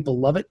horrible, but people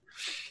love it.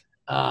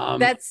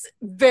 That's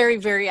very,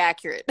 very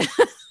accurate.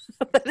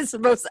 That is the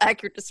most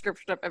accurate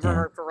description I've ever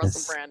heard for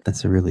Russell Brand.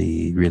 That's a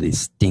really, really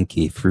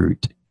stinky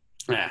fruit.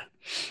 Yeah.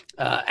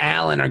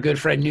 Alan, our good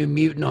friend New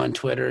Mutant on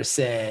Twitter,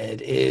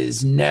 said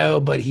is no,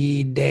 but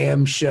he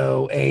damn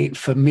show ain't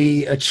for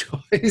me a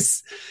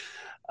choice.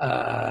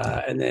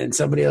 And then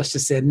somebody else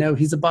just said, no,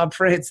 he's a Bob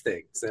France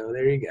thing. So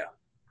there you go.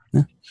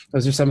 Yeah.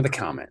 Those are some of the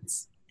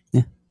comments.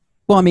 Yeah.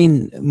 Well, I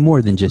mean,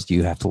 more than just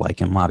you have to like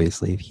him,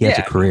 obviously. He has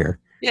a career.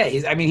 Yeah,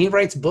 he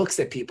writes books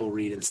that people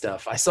read and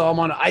stuff. I saw him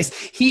on Ice.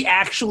 He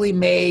actually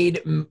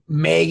made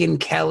Megyn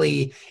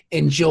Kelly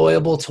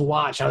enjoyable to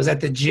watch. I was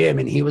at the gym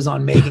and he was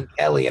on Megyn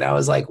Kelly, and I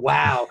was like,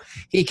 wow,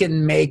 he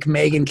can make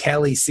Megyn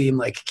Kelly seem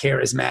like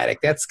charismatic.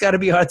 That's got to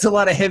be hard. It's a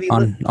lot of heavy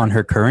on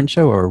her current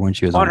show, or when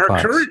she was on her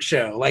Fox? Current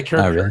show, like her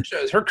current really?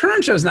 shows. Her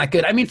current show's not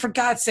good. I mean, for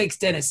God's sakes,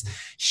 Dennis,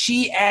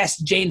 she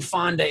asked Jane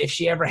Fonda if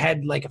she ever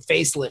had like a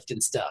facelift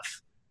and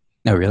stuff.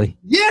 No, really?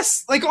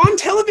 Yes, like on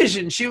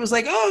television, she was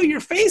like, "Oh, your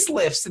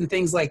facelifts and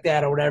things like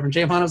that, or whatever." And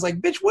Jane Fonda was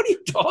like, "Bitch, what are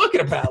you talking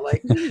about?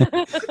 Like,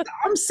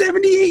 I'm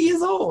 78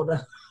 years old."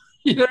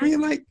 You know what I mean?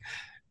 Like,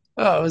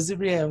 oh, it was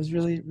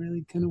really,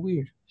 really kind of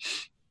weird.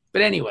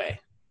 But anyway,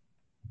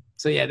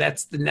 so yeah,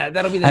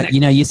 that'll be the next.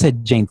 You know, you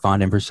said Jane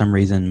Fonda, and for some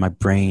reason, my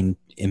brain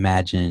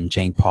imagined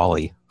Jane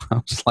Pauley. I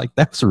was just like,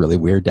 that's really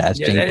weird to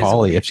ask Jane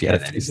Pauley if she had a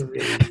face.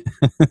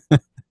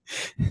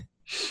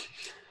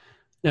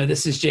 No,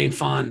 this is Jane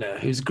Fonda,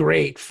 who's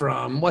great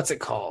from, what's it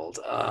called?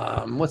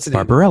 What's it?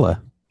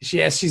 Barbarella.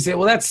 Yes, she said,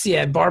 well,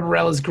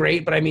 Barbarella's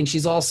great, but I mean,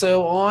 she's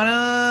also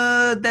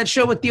on that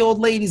show with the old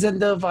ladies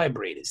and the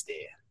vibrators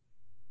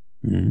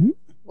there. Mm-hmm.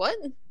 What?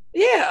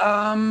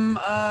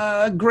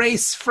 Yeah,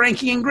 Grace,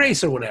 Frankie and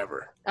Grace or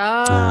whatever.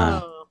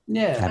 Oh.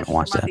 Yeah. I haven't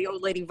watched that. The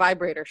old lady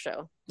vibrator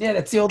show. Yeah,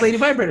 that's the old lady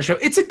vibrator show.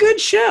 It's a good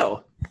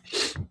show.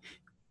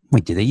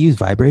 Wait, do they use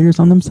vibrators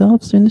on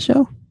themselves in the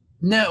show?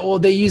 No, well,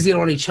 they use it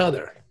on each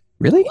other.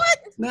 Really? What?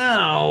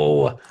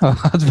 No.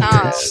 I was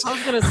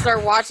going to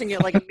start watching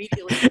it like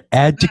immediately.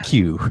 Add to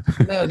queue.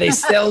 No, they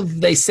sell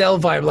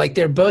Vibe. Like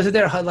both of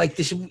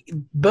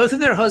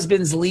their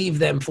husbands leave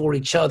them for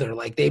each other.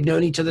 Like they've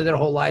known each other their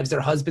whole lives.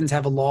 Their husbands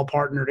have a law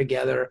partner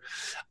together,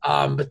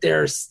 but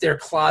they're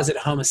closet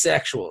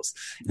homosexuals.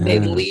 They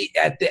leave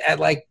at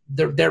like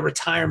their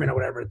retirement or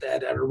whatever.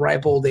 At a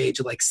ripe old age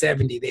of like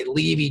 70, they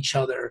leave each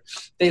other.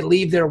 They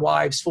leave their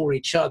wives for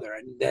each other,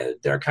 and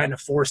they're kind of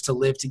forced to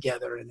live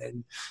together. And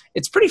then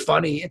it's pretty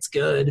funny. It's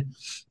good.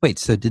 Wait,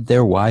 so did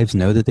their wives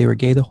know that they were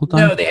gay the whole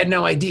time? No, they had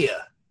no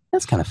idea.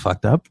 That's kind of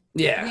fucked up.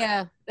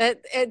 Yeah. Yeah.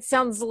 It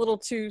sounds a little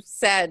too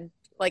sad.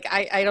 Like,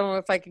 I don't know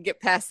if I could get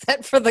past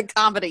that for the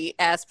comedy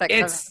aspect of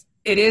it.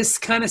 It is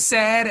kind of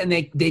sad, and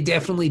they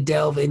definitely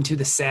delve into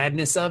the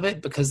sadness of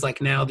it because, like,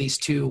 now these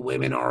two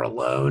women are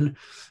alone,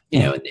 you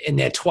know, in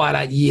their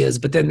twilight years,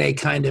 but then they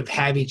kind of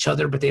have each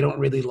other, but they don't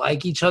really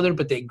like each other,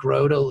 but they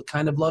grow to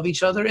kind of love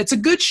each other. It's a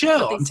good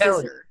show, I'm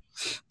telling you.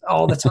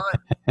 All the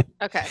time.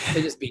 Okay.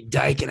 They just be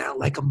dyking out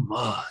like a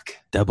mug.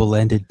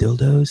 Double-ended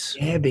dildos?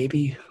 Yeah,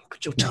 baby.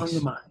 Put your tongue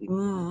in my...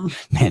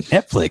 Man,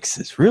 Netflix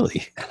is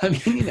really... I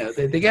mean, you know,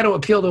 they got to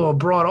appeal to a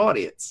broad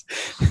audience.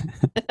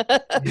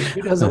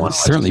 Who doesn't want to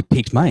watch... certainly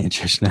piqued my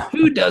interest now.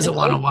 Who doesn't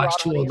want to watch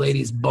two old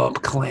ladies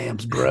bump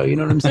clams, bro? You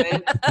know what I'm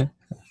saying? I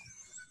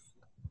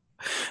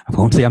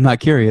won't say I'm not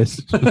curious.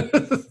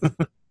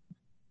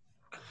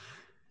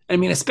 I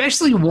mean,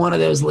 especially one of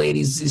those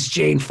ladies is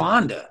Jane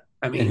Fonda.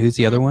 I mean, and who's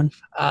the other one?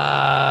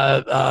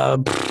 Like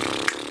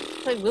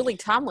Lily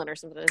Tomlin or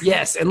something.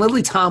 Yes, and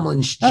Lily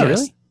Tomlin's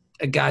just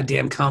a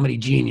goddamn comedy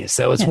genius.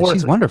 So it's worth.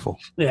 She's wonderful.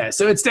 Yeah,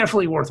 so it's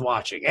definitely worth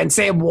watching. And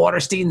Sam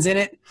Waterstein's in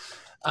it.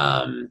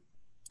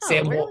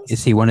 Really?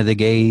 Is he one of the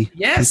gay?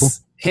 Yes, people?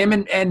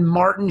 Him and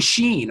Martin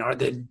Sheen are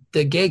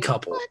the gay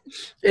couple.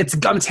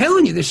 I'm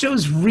telling you, the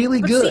show's really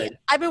good. See,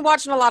 I've been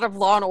watching a lot of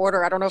Law and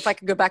Order. I don't know if I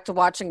could go back to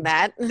watching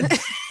that.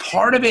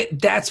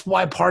 That's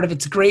why part of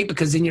it's great,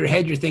 because in your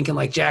head you're thinking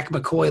like Jack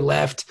McCoy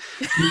left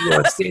New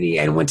York City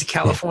and went to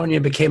California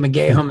and became a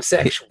gay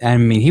homosexual. I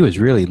mean, he was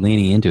really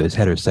leaning into his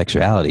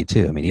heterosexuality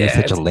too. I mean, he was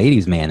such a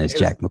ladies' man as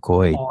Jack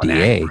McCoy,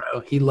 DA.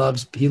 He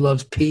loves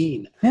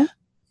peeing. Yeah.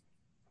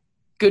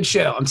 Good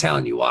show. I'm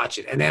telling you, watch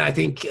it. And then I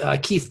think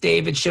Keith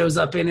David shows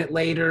up in it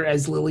later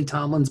as Lily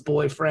Tomlin's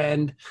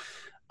boyfriend.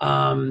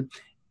 Alan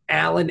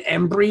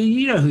Embry,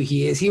 you know who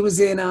he is. He was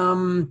in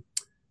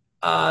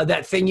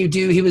That Thing You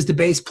Do. He was the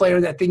bass player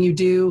in That Thing You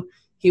Do.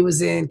 He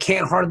was in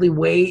Can't Hardly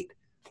Wait.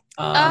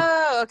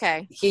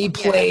 Okay. He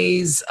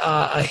plays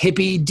a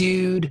hippie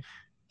dude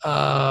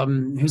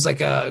who's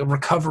like a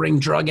recovering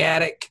drug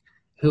addict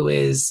who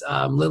is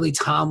Lily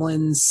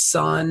Tomlin's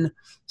son.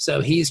 So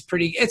he's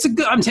pretty. It's a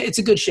good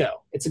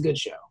show. It's a good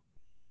show.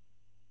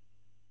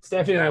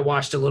 Stephanie and I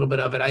watched a little bit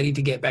of it. I need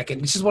to get back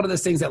in. It's just one of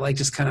those things that like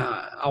just kind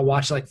of I'll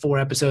watch like 4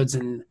 episodes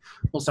and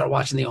we'll start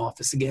watching The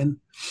Office again.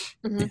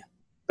 Mm-hmm.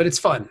 But it's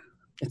fun.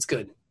 It's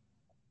good.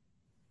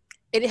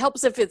 It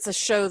helps if it's a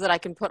show that I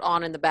can put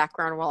on in the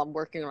background while I'm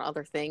working on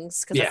other things,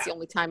 because that's the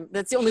only time.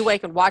 That's the only way I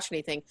can watch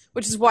anything.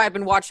 Which is why I've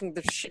been watching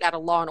the shit out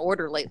of Law and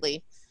Order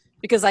lately,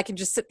 because I can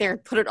just sit there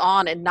and put it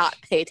on and not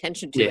pay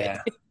attention to it.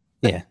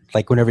 Yeah,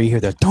 like whenever you hear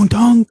the dong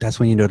dong, that's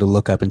when you know to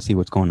look up and see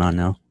what's going on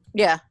now.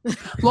 Yeah.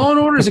 Law and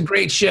Order is a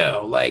great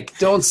show. Like,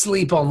 don't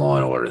sleep on Law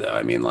and Order, though.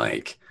 I mean,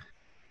 like,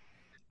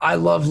 I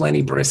love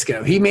Lenny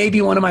Briscoe. He may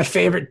be one of my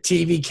favorite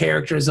TV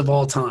characters of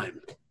all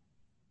time.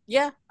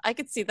 Yeah, I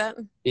could see that.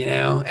 You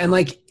know, and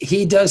like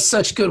he does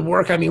such good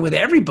work. I mean, with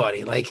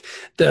everybody, like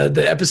the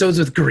episodes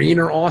with Green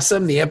are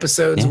awesome. The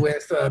episodes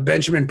with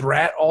Benjamin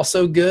Bratt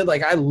also good.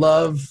 Like, I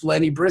love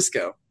Lenny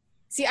Briscoe.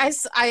 See,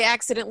 I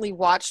accidentally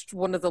watched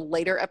one of the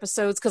later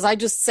episodes because I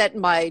just set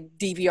my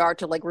DVR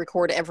to like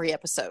record every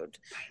episode,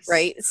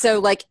 right? So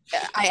like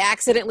I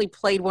accidentally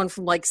played one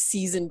from like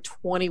season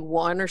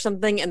 21 or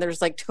something, and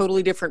there's like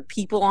totally different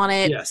people on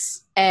it.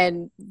 Yes.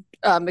 And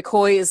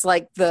McCoy is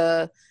like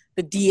the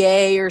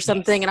DA or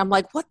something, and I'm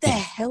like, what the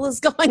hell is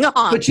going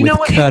on? But you know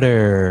what?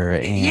 Cutter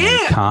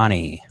and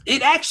Connie.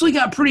 It actually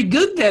got pretty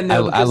good then,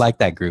 though. I like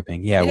that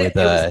grouping. Yeah,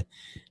 with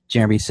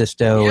Jeremy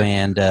Sisto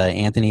and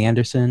Anthony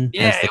Anderson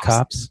as the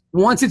cops.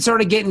 Once it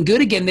started getting good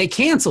again, they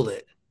canceled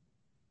it.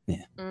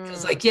 Yeah.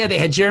 Because, like, they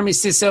had Jeremy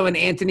Sisto and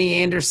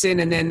Anthony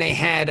Anderson, and then they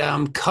had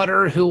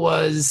Cutter, who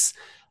was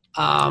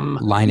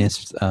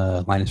Linus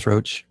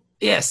Roach.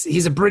 Yes,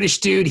 he's a British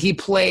dude. He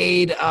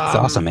played. It's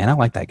awesome, man. I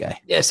like that guy.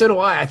 Yeah, so do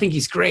I. I think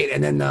he's great.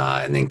 And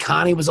then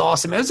Connie was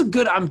awesome. It was a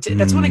good.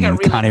 That's when I got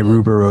really. Connie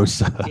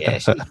Ruberosa. Yeah,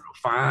 she's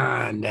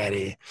fine,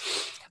 Daddy.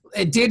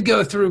 It did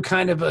go through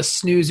kind of a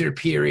snoozer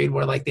period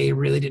where like they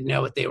really didn't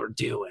know what they were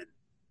doing.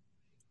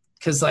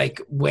 Because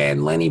like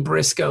when Lenny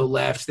Briscoe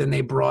left, then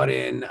they brought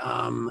in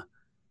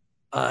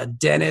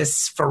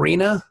Dennis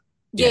Farina.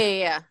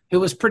 Yeah. Who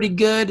was pretty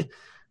good.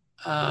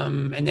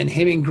 And then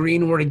him and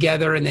Green were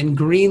together, and then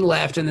Green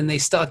left, and then they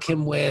stuck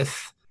him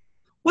with.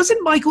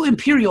 Wasn't Michael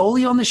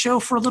Imperioli on the show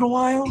for a little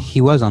while?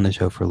 He was on the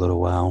show for a little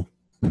while,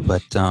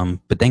 but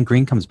then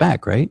Green comes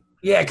back, right?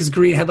 Yeah, because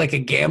Green had like a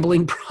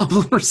gambling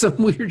problem or some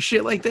weird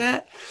shit like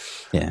that.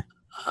 Yeah.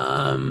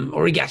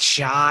 Or he got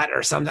shot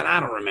or something. I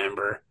don't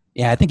remember.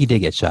 Yeah, I think he did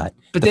get shot.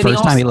 But the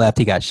first time he left,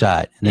 he got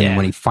shot. And then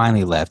when he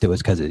finally left, it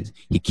was because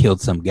he killed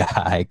some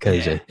guy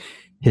because of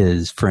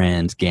his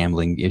friend's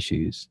gambling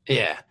issues.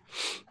 Yeah.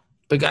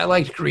 But I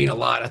liked Green a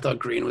lot. I thought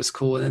Green was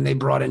cool. And then they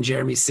brought in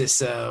Jeremy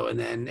Sisto. And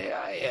then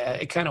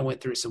it kind of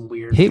went through some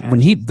weird. When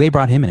they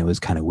brought him in, it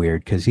was kind of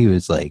weird because he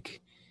was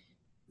like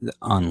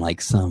on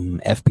like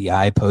some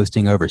FBI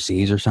posting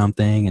overseas or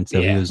something. And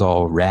so he was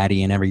all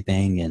ratty and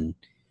everything and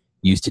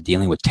used to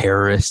dealing with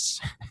terrorists.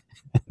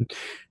 It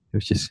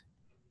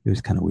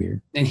was kind of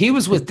weird. And he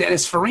was with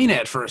Dennis Farina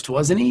at first,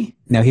 wasn't he?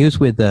 No, he was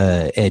with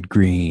Ed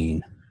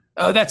Green.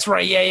 Oh, that's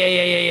right.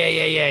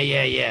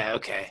 Yeah.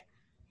 Okay.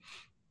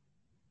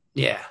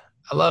 Yeah,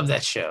 I love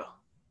that show.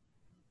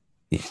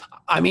 Yeah.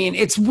 I mean,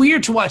 it's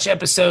weird to watch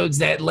episodes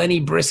that Lenny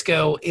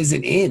Briscoe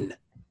isn't in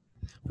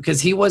because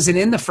he wasn't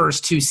in the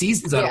first 2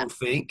 seasons, I don't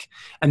think.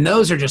 And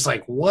those are just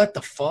like, what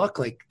the fuck?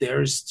 Like,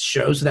 there's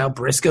shows without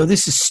Briscoe.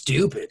 This is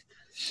stupid.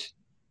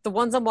 The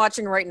ones I'm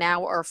watching right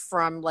now are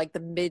from like the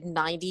mid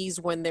 90s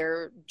when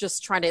they're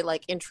just trying to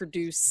like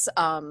introduce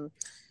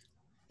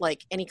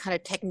like any kind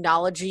of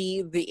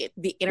technology. The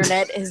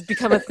internet has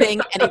become a thing,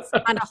 and it's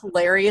kind of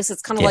hilarious.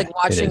 It's kind of like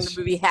watching the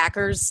movie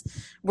Hackers,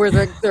 where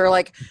they're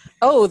like,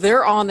 oh,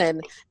 they're on an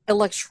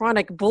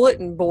electronic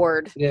bulletin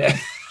board. Yeah.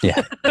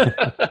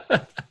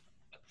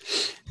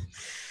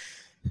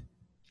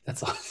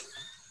 That's awesome.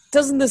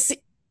 Doesn't this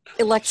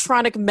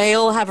electronic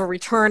mail have a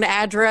return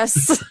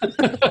address?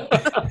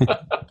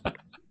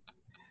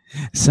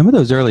 Some of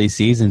those early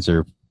seasons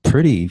are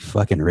pretty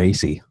fucking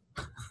racy.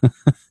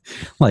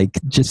 Like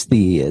just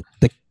the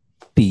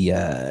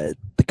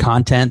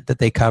content that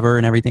they cover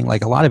and everything.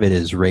 Like a lot of it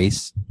is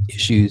race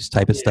issues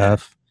type of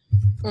stuff.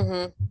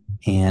 Mm-hmm.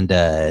 and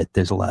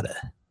there's a lot of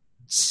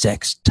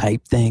sex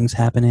type things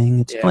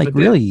happening. It's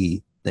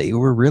really, they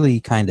were really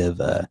kind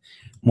of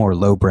more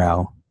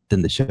lowbrow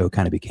than the show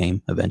kind of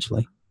became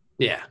eventually.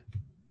 Yeah.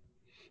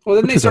 Well,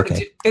 then they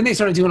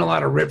started doing a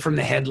lot of rip from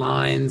the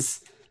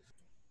headlines.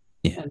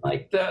 Yeah. And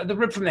like the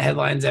rip from the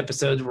headlines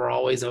episodes were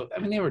always, I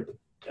mean, they were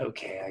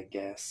okay, I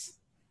guess.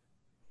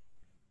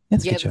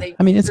 It's a good show.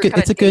 I mean, it's good.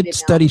 It's a good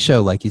study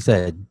show, like you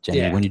said, Jenny.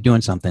 Yeah. When you're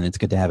doing something, it's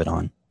good to have it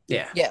on.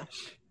 Yeah. Yeah.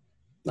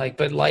 But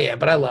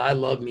I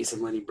love me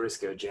some Lenny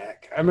Briscoe,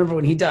 Jack. I remember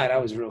when he died, I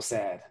was real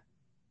sad.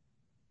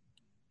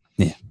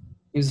 Yeah.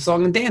 He was a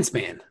song and dance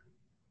man.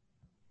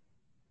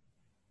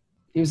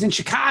 He was in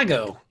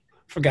Chicago,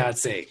 for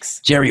God's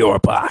sakes. Jerry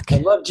Orbach. I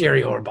love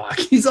Jerry Orbach.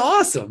 He's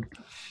awesome.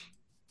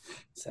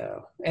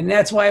 So, and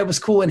that's why it was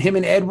cool when him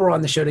and Ed were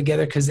on the show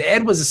together, because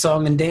Ed was a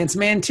song and dance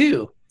man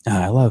too.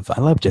 I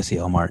love Jesse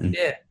L. Martin.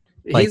 Yeah.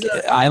 Like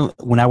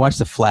when I watch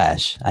The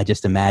Flash, I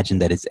just imagine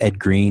that it's Ed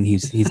Green.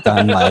 He's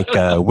done like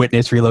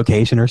witness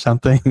relocation or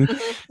something.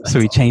 So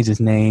he changed his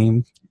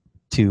name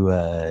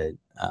to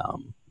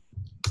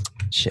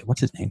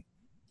what's his name?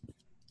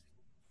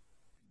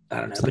 I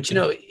don't know, but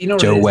you know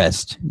Joe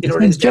West. His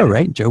name's Joe,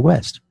 right? Joe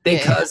West. They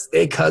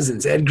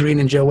cousins. Ed Green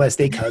and Joe West.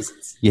 They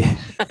cousins. Yeah.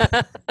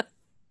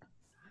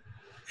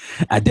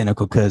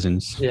 Identical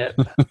cousins. Yeah.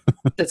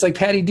 That's like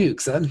Patty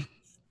Duke, son.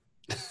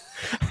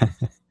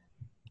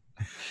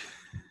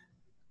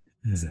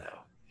 So,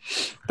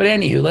 but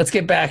anywho, let's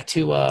get back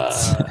to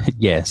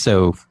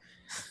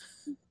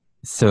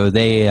so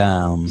they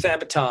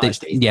sabotage.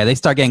 They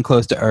start getting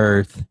close to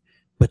Earth,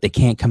 but they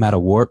can't come out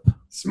of warp.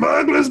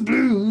 Smuggler's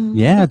Blues.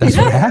 Yeah, that's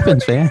what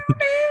happens, man.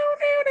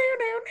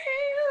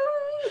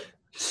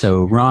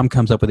 So Rom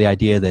comes up with the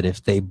idea that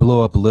if they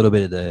blow up a little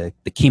bit of the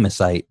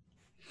chemosite,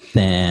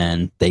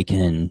 then they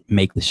can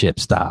make the ship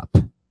stop.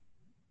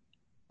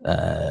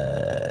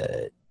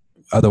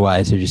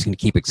 Otherwise, they're just going to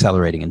keep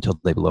accelerating until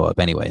they blow up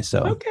anyway.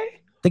 So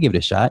they give it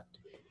a shot.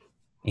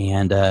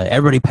 And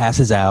everybody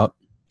passes out.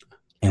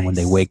 And when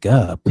they wake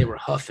up... They were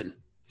huffing.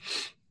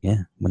 Yeah,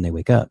 when they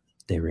wake up,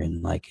 they were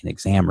in like an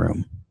exam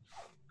room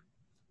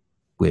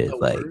with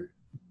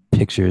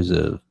pictures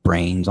of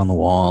brains on the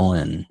wall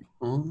and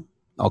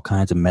all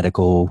kinds of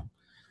medical,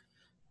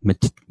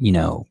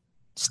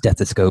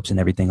 stethoscopes and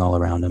everything all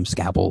around them,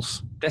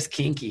 scalpels. That's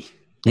kinky.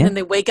 Yeah. And then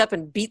they wake up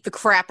and beat the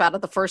crap out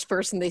of the first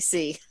person they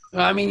see.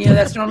 Well, I mean, yeah,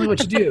 that's normally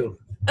what you do.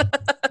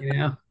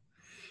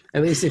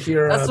 At least if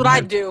you're... That's what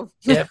I do.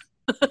 Yep.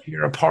 If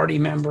you're a party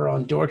member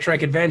on Dork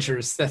Trek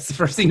Adventures, that's the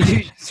first thing you do.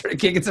 You start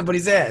kicking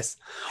somebody's ass.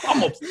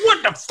 What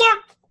the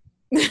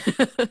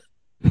fuck?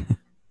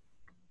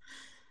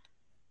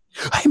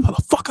 Hey,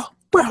 motherfucker,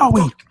 where are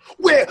we?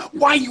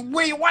 Why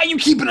are you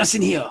keeping us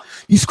in here?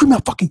 You scream,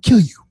 I'll fucking kill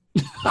you.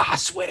 I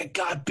swear to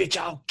God, bitch,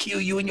 I'll kill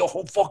you and your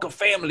whole fucking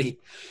family.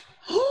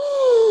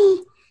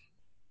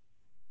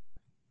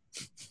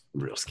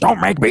 Real scary.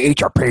 Don't make me eat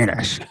your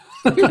penis.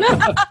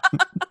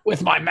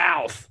 With my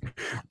mouth.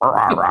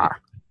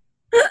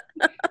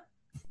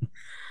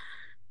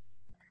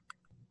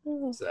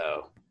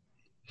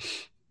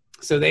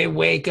 So they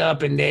wake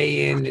up and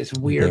they in this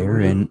weird...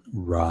 They're in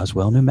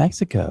Roswell, New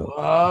Mexico.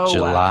 Oh,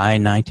 July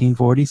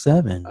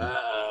 1947.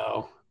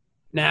 Oh.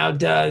 Now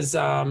does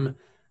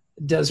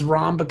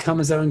Rom become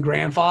his own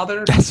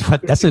grandfather? That's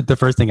the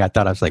first thing I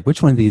thought. I was like,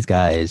 which one of these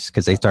guys?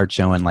 Because they start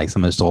showing like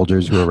some of the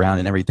soldiers who are around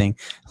and everything.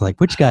 I was like,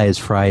 which guy is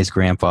Fry's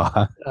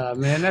grandpa?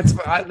 Man, that's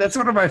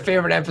one of my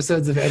favorite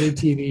episodes of any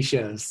TV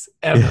shows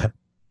ever.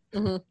 Yeah.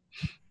 Mm-hmm.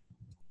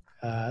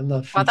 I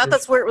love. I thought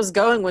that's where it was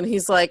going when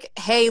he's like,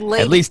 "Hey,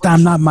 lady, at least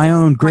I'm not my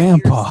own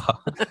grandpa."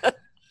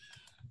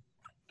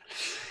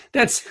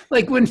 That's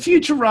like when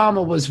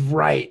Futurama was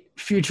right.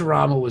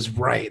 Futurama was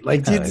right.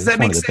 Like, does that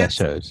make sense? Best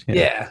shows.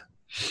 Yeah.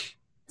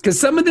 Because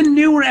some of the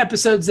newer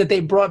episodes that they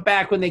brought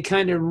back when they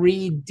kind of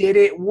redid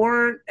it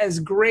weren't as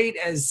great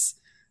as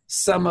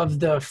some of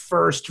the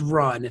first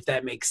run, if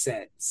that makes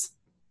sense.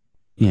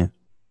 Yeah.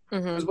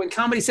 Because when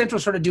Comedy Central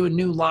started doing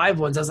new live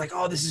ones, I was like,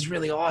 "Oh, this is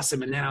really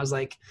awesome," and then I was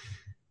like.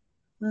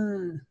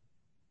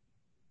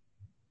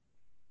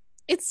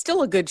 It's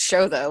still a good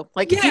show, though.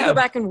 Like, if you go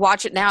back and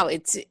watch it now,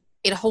 it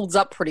holds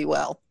up pretty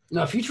well.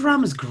 No,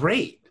 Futurama's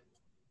great.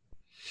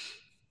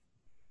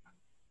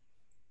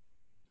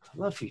 I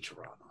love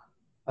Futurama.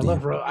 I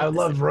love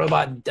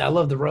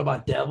the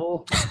Robot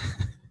Devil.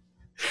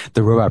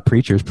 The Robot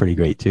Preacher is pretty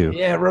great too.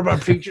 Yeah,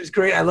 Robot Preacher's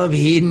great. I love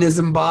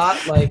Hedonism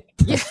Bot. Like,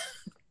 yeah.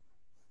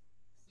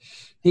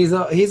 He's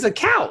a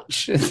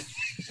couch.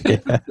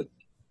 Yeah.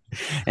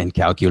 And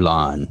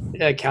Calculon.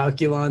 Yeah,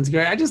 Calculon's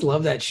great. I just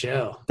love that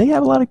show. They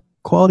have a lot of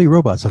quality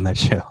robots on that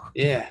show.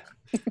 Yeah.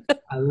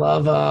 I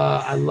love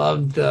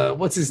the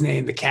what's his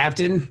name? The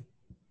captain?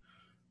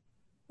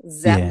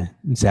 Zap. Yeah.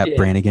 Zap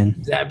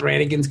Brannigan. Zap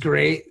Brannigan's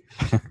great.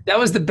 That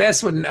was the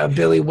best when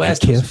Billy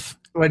West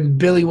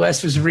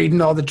was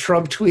reading all the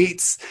Trump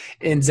tweets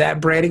in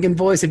Zap Brannigan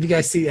voice. Have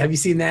you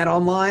seen that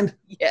online?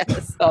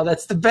 Yes. Oh,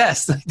 that's the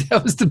best.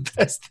 That was the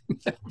best thing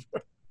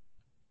ever.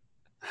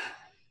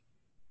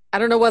 I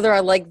don't know whether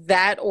I like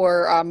that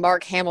or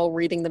Mark Hamill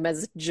reading them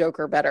as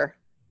Joker better.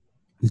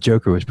 The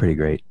Joker was pretty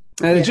great.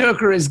 The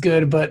Joker is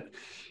good, but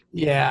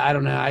yeah, I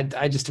don't know.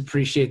 I just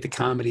appreciate the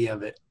comedy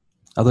of it.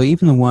 Although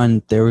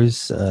even there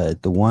was the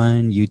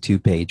one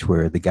YouTube page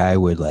where the guy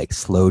would like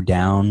slow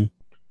down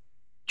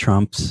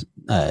Trump's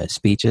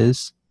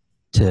speeches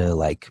to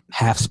like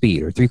half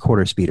speed or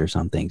 3/4 speed or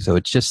something. So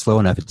it's just slow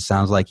enough. It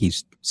sounds like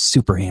he's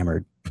super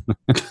hammered.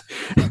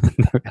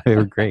 They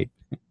were great.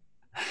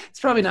 It's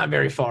probably not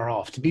very far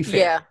off, to be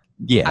fair.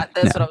 Yeah.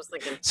 That's what I was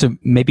thinking. So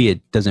maybe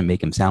it doesn't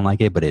make him sound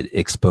like it, but it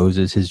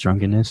exposes his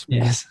drunkenness.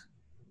 Yes.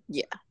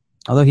 Yeah.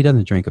 Although he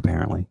doesn't drink,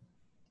 apparently.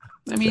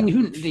 I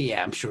mean,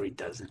 I'm sure he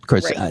doesn't. Of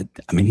course, Right.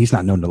 I mean, he's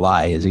not known to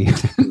lie, is he?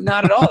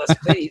 Not at all.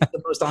 He's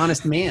the most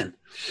honest man.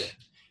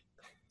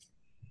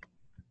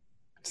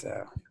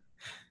 So.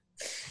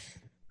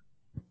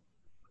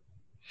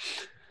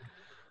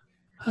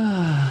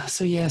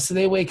 So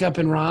they wake up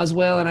in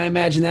Roswell, and I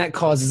imagine that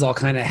causes all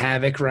kind of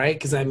havoc, right?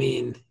 Because I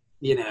mean,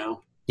 they're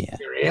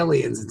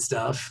aliens and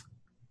stuff.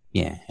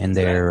 Yeah, and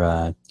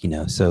they're,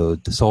 so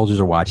the soldiers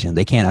are watching.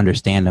 They can't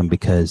understand them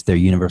because their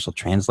universal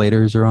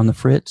translators are on the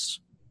fritz.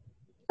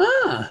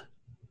 I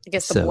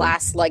guess the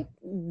blast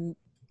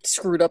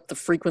screwed up the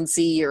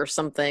frequency or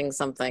something.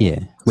 Yeah,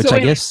 which I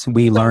guess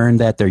we learned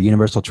that their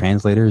universal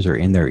translators are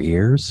in their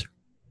ears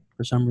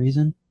for some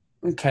reason.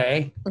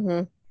 Okay.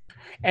 Mm-hmm.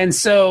 And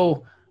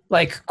so,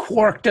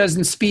 Quark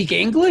doesn't speak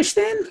English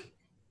then?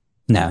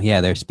 No,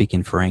 yeah, they're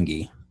speaking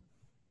Ferengi.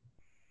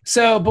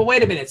 So, but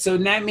wait a minute. So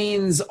that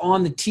means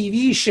on the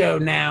TV show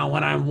now,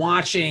 when I'm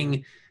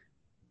watching,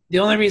 the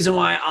only reason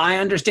why I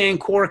understand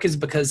Quark is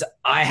because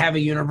I have a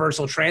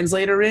universal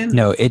translator in?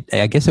 No,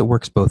 I guess it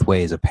works both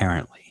ways,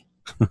 apparently.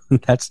 Well,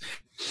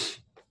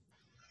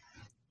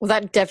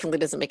 that definitely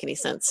doesn't make any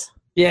sense.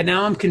 Yeah,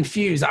 now I'm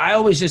confused. I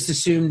always just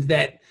assumed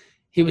that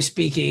he was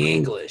speaking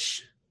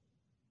English.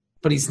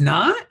 But he's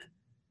not?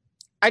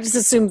 I just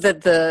assumed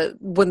that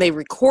when they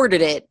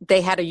recorded it,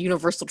 they had a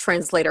universal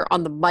translator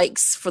on the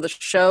mics for the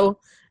show,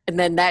 and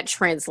then that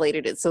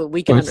translated it so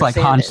we can understand it. It's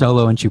like Han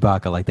Solo and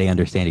Chewbacca, like they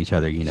understand each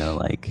other,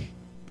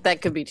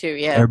 That could be too,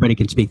 yeah. Everybody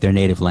can speak their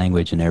native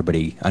language and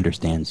everybody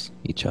understands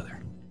each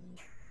other.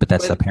 But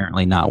that's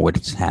apparently not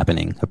what's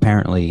happening.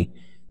 Apparently,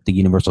 the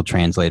universal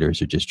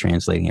translators are just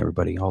translating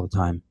everybody all the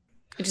time.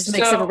 It just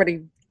makes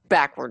everybody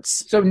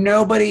backwards. So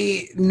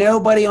nobody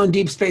on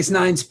Deep Space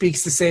Nine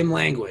speaks the same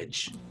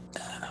language?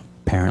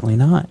 Apparently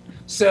not.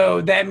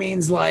 So that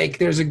means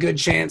there's a good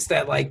chance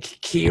that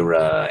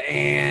Kira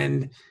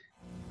and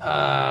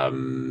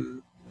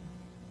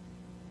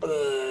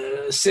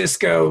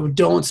Cisco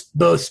don't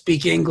both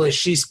speak English.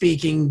 She's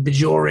speaking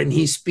Bajoran.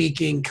 He's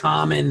speaking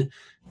Common.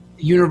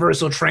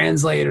 Universal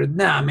translator.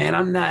 Nah, man,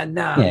 I'm not.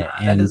 Nah,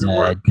 and that doesn't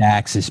work.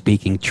 Dax is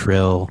speaking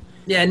Trill.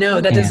 Yeah,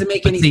 no, that doesn't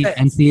make any sense.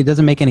 And it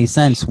doesn't make any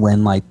sense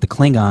when the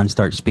Klingons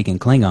start speaking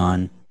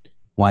Klingon.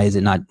 Why is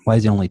it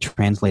only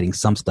translating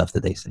some stuff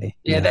that they say?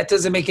 Yeah, that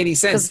doesn't make any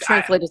sense. Because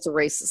translators are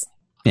racist.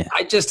 Yeah.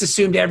 I just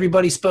assumed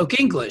everybody spoke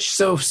English.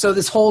 So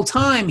this whole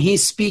time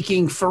he's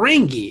speaking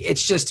Ferengi.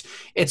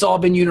 It's all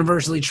been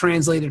universally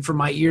translated for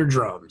my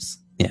eardrums.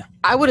 Yeah.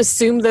 I would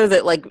assume though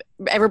that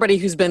everybody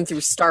who's been through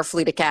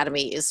Starfleet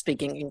Academy is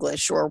speaking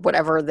English or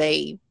whatever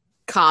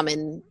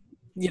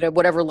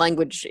whatever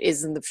language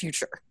is in the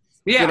future.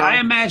 Yeah, I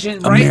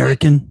imagine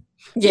American.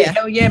 Yeah.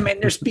 Hell yeah, man,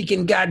 they're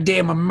speaking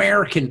goddamn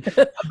American.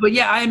 But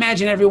yeah, I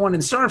imagine everyone in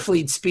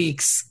Starfleet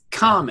speaks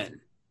Common.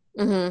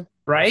 Mm-hmm.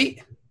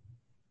 Right?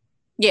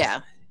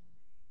 Yeah.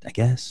 I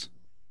guess.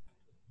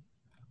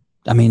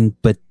 I mean,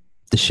 but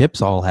the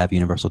ships all have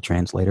universal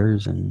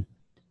translators, and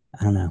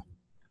I don't know.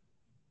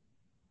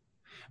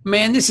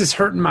 Man, this is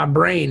hurting my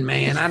brain,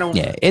 man. I don't.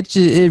 Yeah, it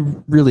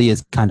really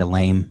is kind of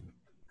lame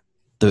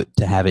to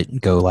have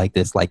it go like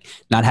this.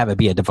 Not have it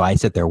be a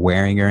device that they're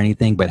wearing or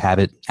anything, but have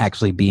it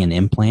actually be an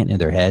implant in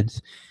their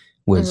heads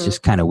was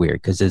just kind of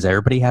weird. Because does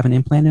everybody have an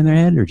implant in their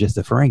head, or just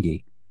the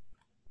Ferengi?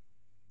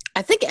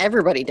 I think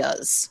everybody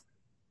does.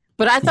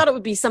 But I thought it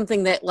would be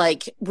something that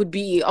would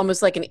be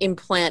almost like an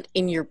implant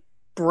in your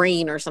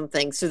brain or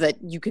something so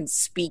that you can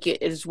speak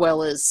it as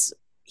well as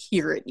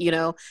hear it,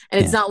 and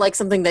it's not like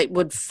something that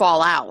would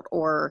fall out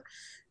or,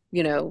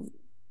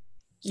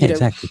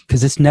 exactly.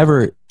 Because it's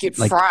never get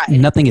fried.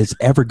 Nothing has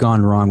ever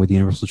gone wrong with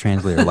Universal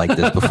Translator like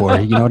this before.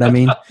 You know what I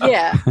mean?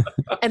 Yeah.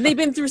 And they've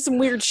been through some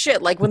weird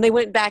shit. Like when they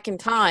went back in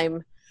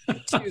time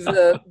to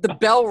the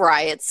Bell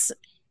riots,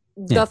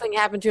 nothing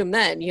happened to them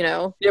then,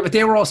 Yeah, but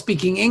they were all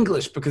speaking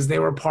English because they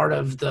were part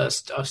of the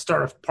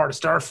part of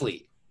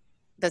Starfleet.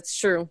 That's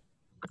true.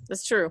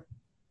 That's true.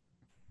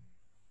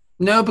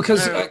 No,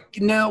 because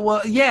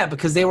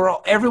because they were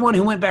everyone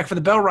who went back for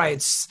the Bell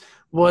riots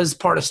was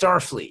part of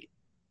Starfleet.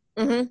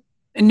 Mm-hmm.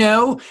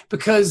 No,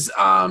 because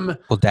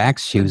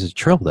Dax, she was a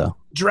Trill though.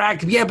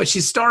 But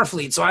she's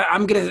Starfleet, so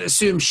I'm going to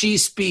assume she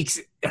speaks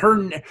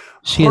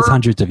She is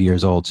hundreds of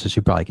years old, so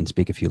she probably can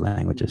speak a few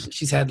languages.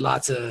 She's had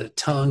lots of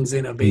tongues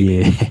in her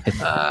baby.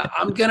 Yeah.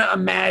 I'm going to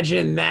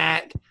imagine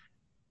that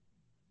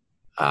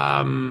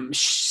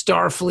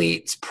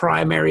Starfleet's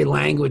primary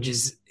language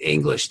is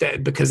English,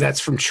 because that's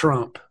from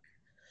Trump.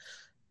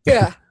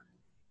 Yeah.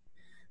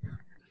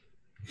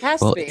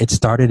 Has Well, to be. it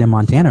started in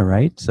Montana,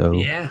 right? So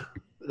Yeah,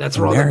 that's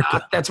where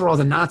all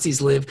the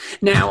Nazis live.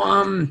 Now,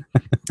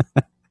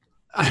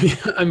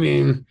 I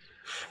mean,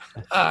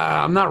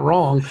 I'm not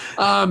wrong.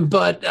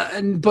 But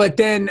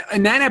then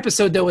in that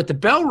episode though, with the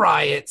Bell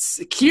riots,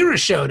 Kira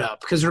showed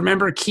up because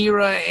remember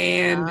Kira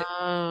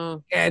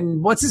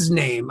and what's his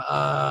name?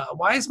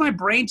 Why is my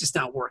brain just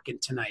not working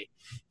tonight?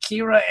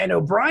 Kira and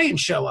O'Brien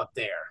show up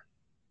there.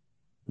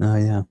 Oh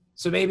yeah.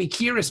 So maybe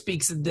Kira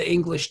speaks the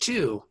English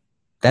too.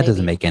 That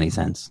doesn't make any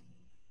sense.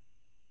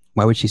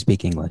 Why would she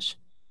speak English?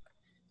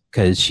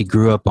 Because she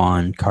grew up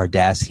on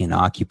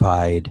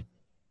Cardassian-occupied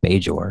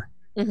Bajor.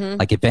 Mm-hmm.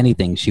 Like, if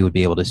anything, she would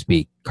be able to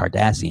speak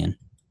Cardassian.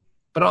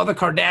 But all the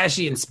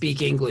Kardashians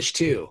speak English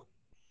too.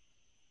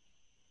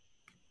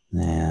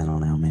 Nah, I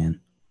don't know, man.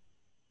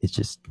 It's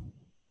just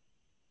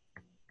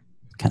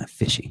kind of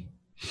fishy.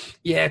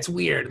 Yeah, it's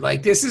weird.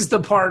 Like, this is the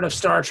part of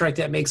Star Trek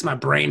that makes my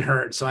brain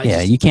hurt. So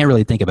you can't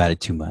really think about it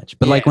too much.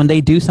 But like when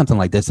they do something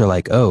like this, they're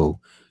like, oh,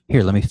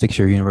 here, let me fix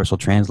your universal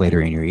translator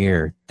in your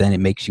ear. Then it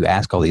makes you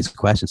ask all these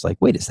questions like,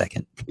 wait a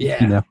second.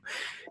 Yeah.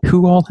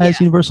 Who all has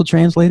universal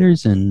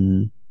translators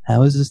and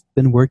how has this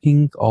been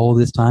working all of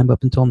this time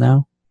up until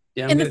now?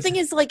 Yeah, and the thing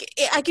is, like,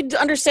 I could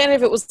understand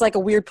if it was like a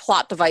weird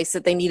plot device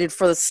that they needed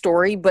for the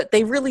story, but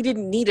they really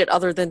didn't need it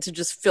other than to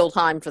just fill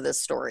time for this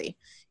story.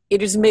 It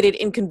just made it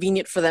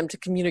inconvenient for them to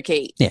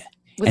communicate. Yeah,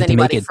 with and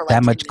anybody to make it for, like,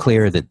 that much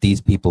clearer that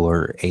these people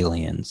are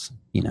aliens,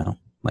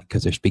 like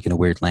because they're speaking a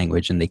weird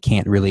language and they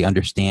can't really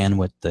understand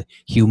what the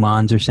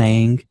humans are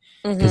saying.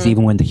 Because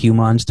even when the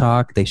humans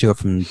talk, they show it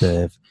from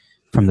the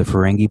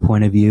Ferengi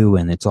point of view,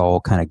 and it's all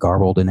kind of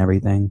garbled and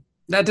everything.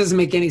 That doesn't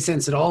make any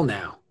sense at all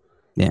now.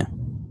 Yeah.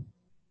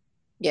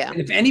 Yeah.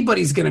 And if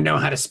anybody's going to know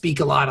how to speak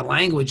a lot of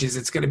languages,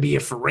 it's going to be a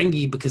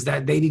Ferengi because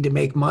that they need to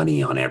make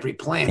money on every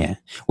planet. Yeah.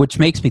 Which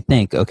makes me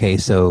think, okay,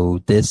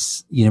 so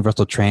this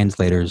universal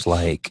translator is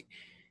like,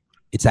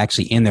 it's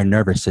actually in their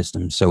nervous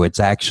system. So it's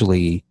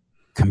actually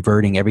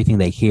converting everything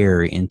they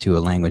hear into a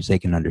language they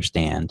can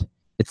understand.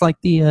 It's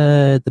like the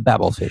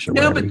Babelfish or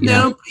whatever.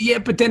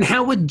 But then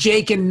how would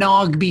Jake and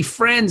Nog be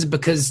friends?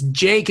 Because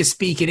Jake is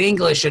speaking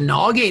English and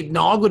Nog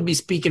would be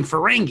speaking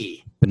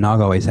Ferengi. But Nog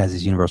always has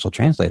his universal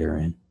translator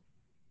in.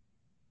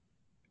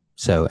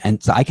 So I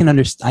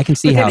can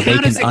see how they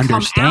can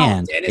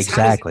understand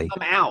exactly. How does it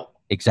come out?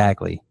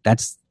 Exactly.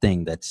 That's the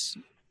thing that's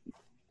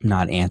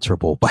not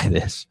answerable by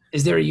this.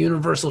 Is there a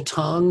universal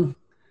tongue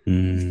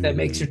that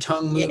makes your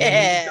tongue move?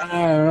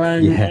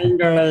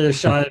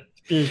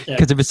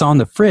 Because if it's on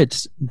the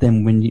fritz,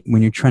 then when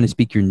you're trying to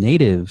speak your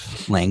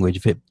native language,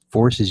 if it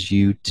forces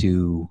you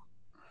to,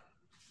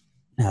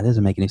 it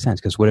doesn't make any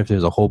sense. Because what if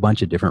there's a whole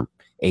bunch of different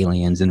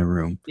aliens in a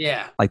room?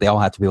 Yeah, like they all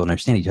have to be able to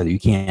understand each other. You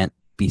can't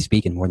be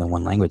speaking more than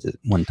one language at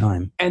one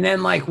time. And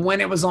then, like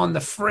when it was on the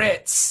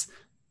fritz,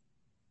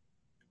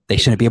 they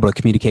shouldn't be able to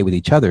communicate with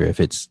each other if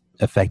it's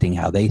affecting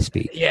how they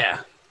speak. Yeah,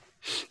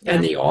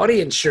 and the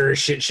audience sure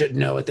should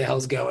know what the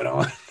hell's going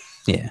on.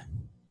 Yeah.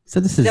 So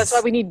that's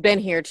why we need Ben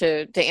here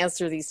to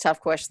answer these tough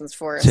questions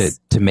for us.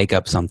 To make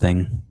up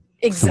something.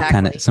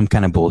 Exactly. Some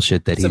kind of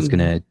bullshit that he's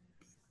gonna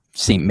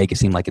make it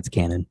seem like it's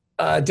canon.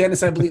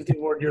 Dennis, I believe the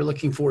word you're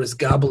looking for is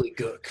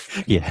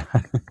gobbledygook. Yeah.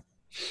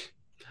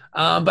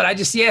 But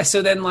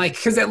so then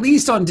because at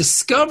least on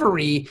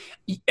Discovery,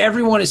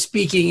 everyone is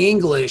speaking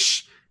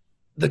English.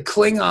 The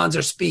Klingons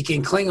are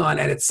speaking Klingon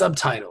and it's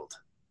subtitled.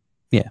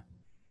 Yeah.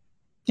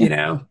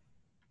 Yeah.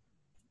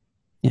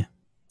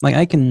 Like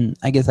I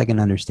guess I can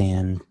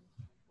understand,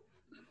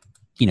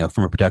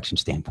 from a production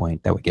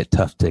standpoint, that would get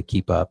tough to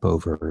keep up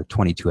over a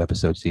 22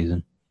 episode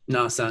season.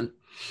 No, son.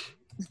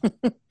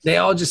 They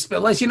all just,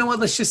 let's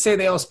just say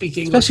they all speak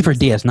English. Especially for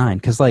DS9,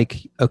 because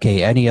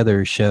any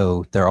other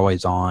show, they're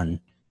always on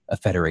a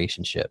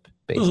Federation ship,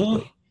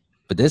 basically.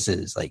 But this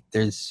is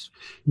there's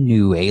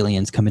new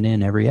aliens coming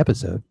in every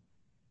episode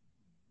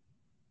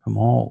from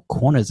all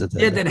corners of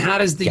the then how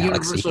does the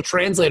galaxy. Universal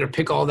Translator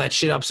pick all that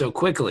shit up so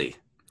quickly?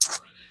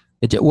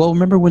 Well,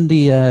 remember when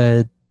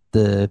the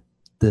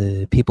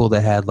people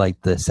that had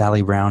the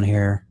Sally Brown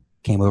hair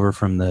came over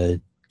from the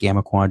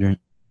Gamma Quadrant,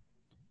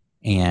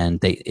 and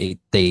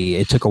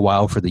it took a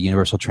while for the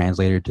Universal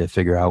Translator to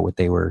figure out what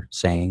they were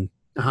saying.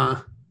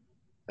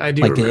 I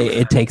do.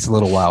 It takes a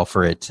little while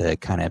for it to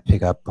kind of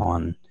pick up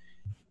on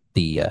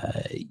the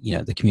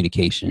the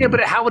communication. Yeah,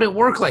 but how would it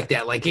work like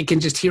that? Like it can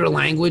just hear a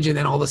language, and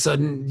then all of a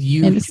sudden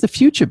and it's the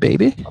future,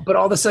 baby. But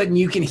all of a sudden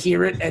you can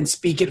hear it and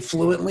speak it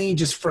fluently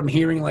just from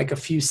hearing a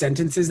few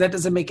sentences. That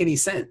doesn't make any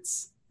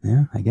sense.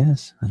 Yeah, I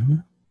guess. I don't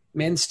know.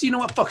 Man, you know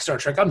what? Fuck Star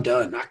Trek. I'm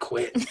done. I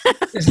quit.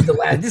 This is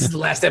the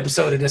last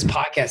episode of this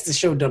podcast. This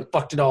show done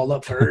fucked it all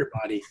up for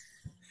everybody.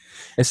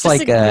 It's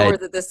just ignore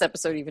that this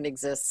episode even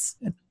exists.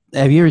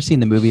 Have you ever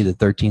seen the movie The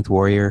 13th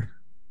Warrior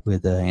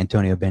with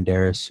Antonio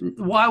Banderas?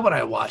 Why would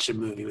I watch a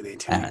movie with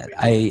Antonio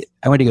Banderas?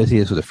 I went to go see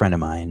this with a friend of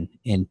mine.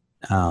 And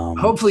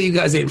hopefully you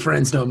guys ain't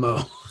friends no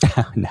more.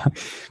 No.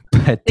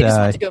 But they just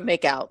want to go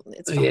make out.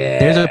 It's fine. Yeah.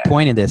 There's a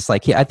point in this. I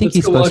think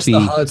he's supposed to be the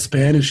hot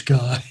Spanish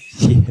guy.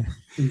 Yeah.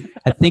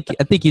 I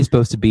think he's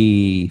supposed to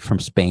be from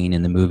Spain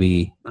in the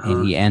movie,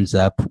 and he ends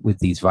up with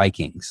these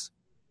Vikings,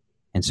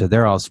 and so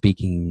they're all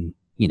speaking,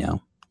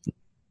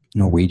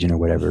 Norwegian or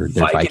whatever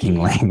their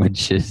Viking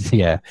language is.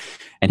 Yeah,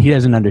 and he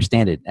doesn't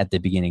understand it at the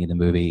beginning of the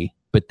movie,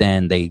 but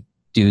then they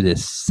do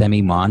this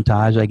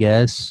semi-montage, I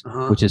guess,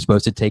 which is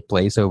supposed to take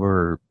place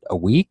over a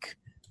week,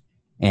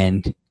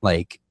 and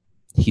like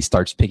he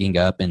starts picking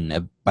up,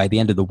 and by the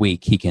end of the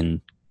week, he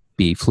can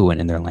be fluent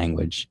in their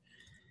language.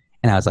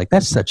 And I was like,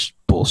 that's such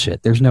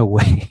bullshit. There's no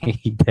way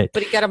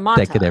but he got a montage.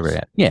 That could ever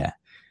happen. Yeah.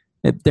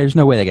 There's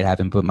no way that could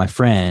happen. But my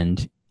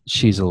friend,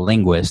 she's a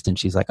linguist, and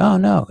she's like, oh,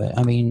 no.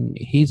 I mean,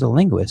 he's a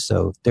linguist,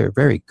 so they're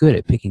very good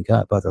at picking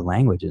up other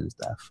languages and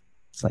stuff.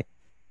 It's like,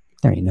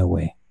 there ain't no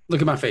way.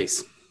 Look at my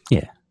face.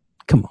 Yeah.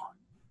 Come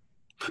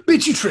on.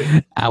 Bitch, you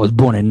tripped. I was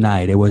born at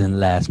night. It wasn't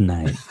last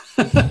night.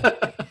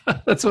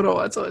 That's one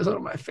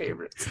of my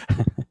favorites.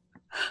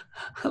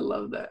 I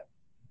love that.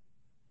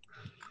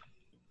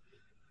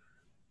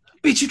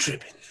 Bitch, you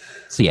tripping.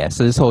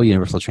 So this whole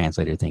universal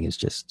translator thing is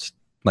just,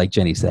 like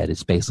Jenny said,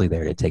 it's basically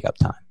there to take up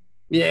time.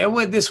 Yeah,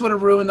 this would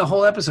have ruined the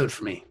whole episode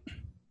for me.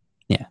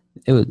 Yeah,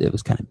 it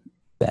was kind of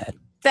bad.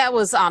 That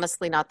was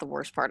honestly not the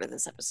worst part of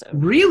this episode.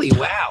 Really?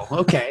 Wow.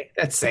 Okay.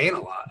 That's saying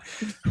a lot.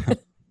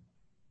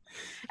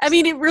 I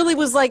mean, it really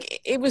was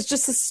it was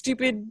just a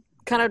stupid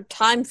kind of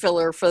time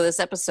filler for this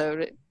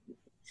episode.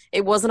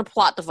 It wasn't a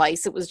plot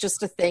device. It was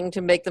just a thing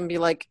to make them be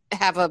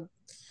have a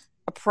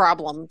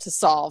problem to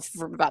solve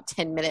for about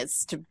 10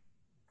 minutes to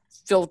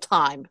fill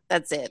time.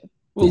 That's it.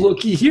 Well,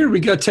 looky here.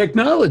 We got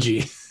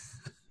technology.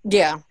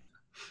 Yeah.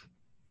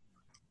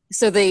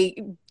 So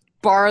they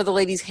borrow the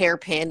lady's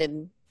hairpin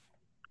and...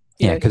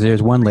 because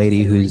there's one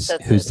lady who's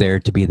there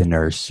to be the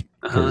nurse,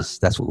 because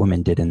that's what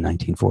women did in the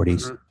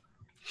 1940s.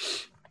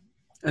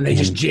 And they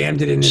just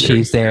jammed it in.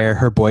 She's there.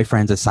 Her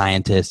boyfriend's a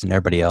scientist, and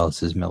everybody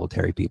else is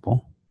military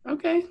people.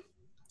 Okay.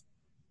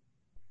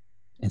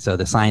 And so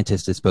the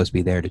scientist is supposed to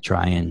be there to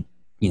try and,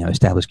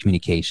 establish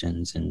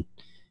communications and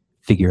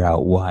figure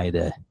out why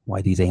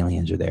these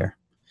aliens are there.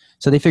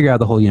 So they figure out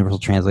the whole universal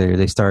translator.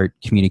 They start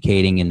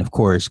communicating, and of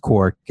course,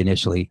 Quark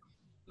initially,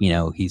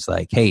 he's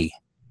like, "Hey,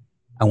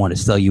 I want to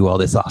sell you all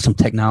this awesome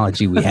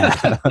technology we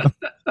have.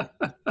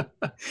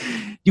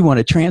 You want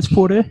a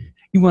transporter?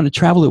 You want to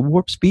travel at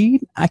warp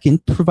speed? I can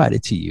provide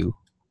it to you.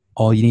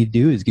 All you need to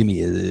do is give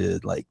me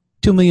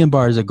 2 million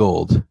bars of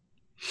gold."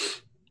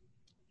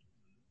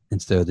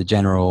 And so the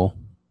general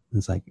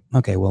is like,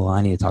 okay, well,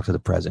 I need to talk to the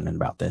president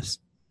about this.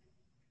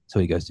 So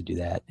he goes to do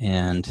that.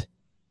 And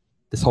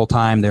this whole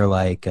time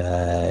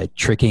they're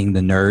tricking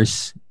the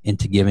nurse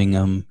into giving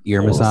him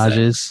ear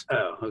massages.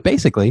 Oh, okay.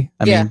 Basically.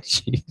 I mean,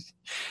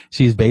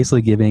 she's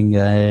basically giving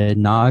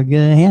Nog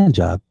a hand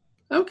job.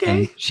 Okay.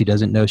 And she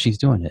doesn't know she's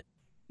doing it.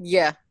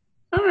 Yeah.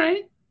 All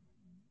right.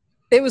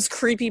 It was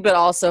creepy, but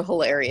also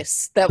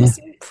hilarious. That was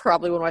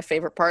probably one of my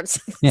favorite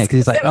parts. Yeah, because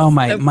he's like, "Oh,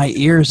 my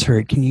ears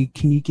hurt. Can you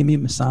give me a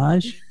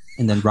massage?"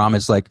 And then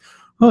Rama's like,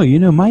 "Oh,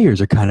 my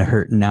ears are kind of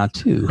hurting now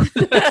too."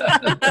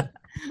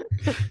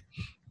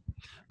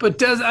 But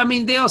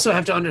they also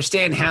have to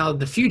understand how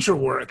the future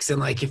works,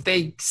 and if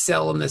they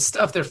sell them this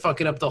stuff, they're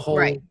fucking up the whole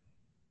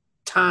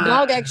time.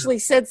 Nog actually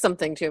said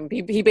something to him.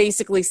 He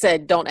basically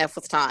said, "Don't F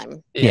with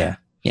time." Yeah.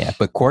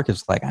 But Quark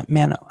is like,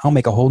 "Man, I'll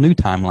make a whole new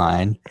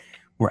timeline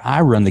where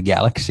I run the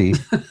galaxy."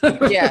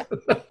 Yeah.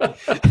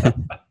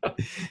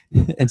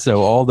 And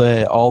so all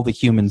the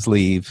humans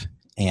leave,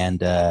 and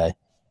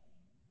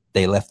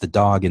they left the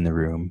dog in the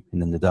room,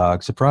 and then the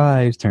dog,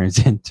 surprise, turns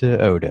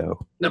into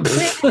Odo.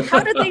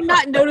 How did they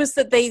not notice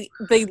that they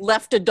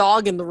left a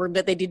dog in the room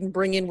that they didn't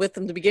bring in with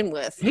them to begin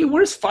with? Hey,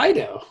 where's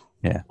Fido?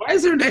 Yeah. Why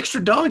is there an extra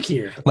dog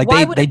here?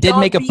 They did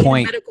make a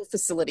point. In a medical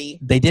facility.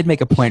 They did make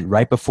a point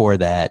right before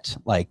that.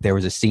 There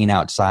was a scene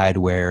outside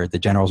where the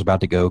general's about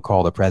to go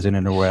call the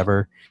president or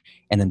whatever,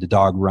 and then the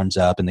dog runs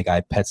up and the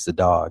guy pets the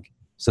dog.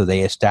 So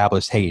they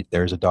established, hey,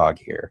 there's a dog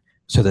here,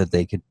 so that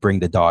they could bring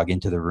the dog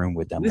into the room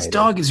with them. This later.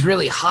 dog is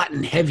really hot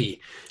and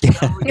heavy.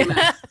 We're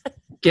gonna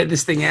get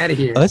this thing out of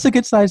here. Oh, it's a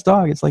good sized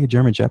dog. It's like a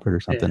German Shepherd or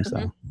something.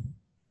 Yeah.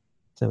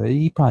 So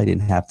he probably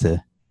didn't have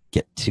to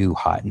get too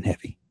hot and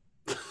heavy.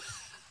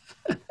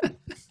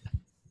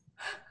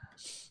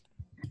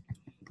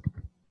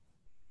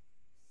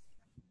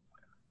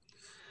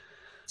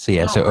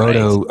 So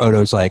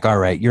Odo's like, all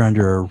right, you're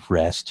under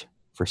arrest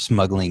for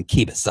smuggling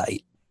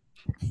Kibasite.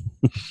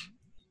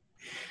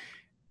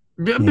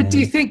 But do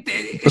you think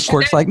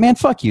Quark's like, man,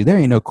 fuck you. There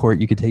ain't no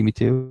court you could take me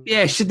to.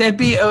 Yeah, should that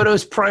be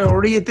Odo's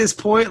priority at this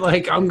point?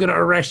 I'm going to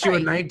arrest you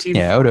in 19...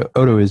 Yeah,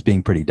 Odo is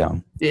being pretty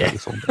dumb. Yeah.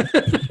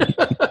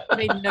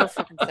 Made no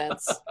fucking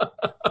sense.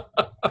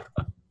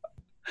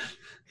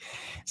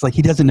 It's like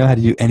he doesn't know how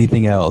to do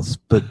anything else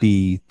but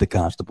be the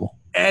constable.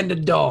 And a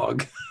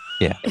dog.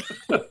 Yeah.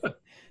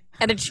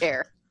 And a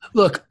chair.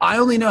 Look, I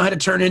only know how to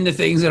turn into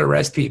things that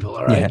arrest people,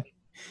 all right?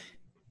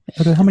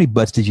 Yeah. How many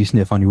butts did you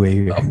sniff on your way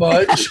here? A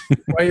bunch.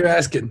 Why are you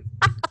asking?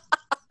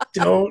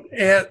 Don't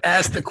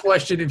ask the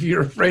question if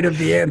you're afraid of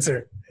the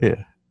answer.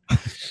 Yeah.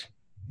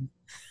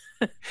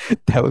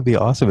 That would be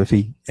awesome if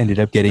he ended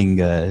up getting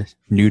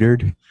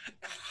neutered.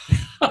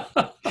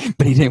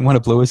 But he didn't want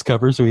to blow his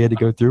cover, so he had to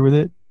go through with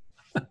it.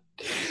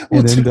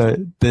 And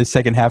then the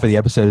second half of the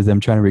episode is them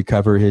trying to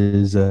recover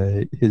his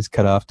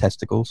cut off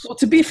testicles. Well,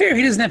 to be fair,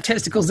 he doesn't have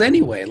testicles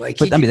anyway.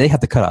 But they have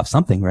to cut off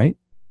something, right?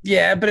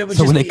 Yeah, but it would.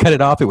 So when they cut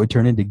it off, it would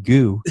turn into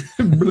goo.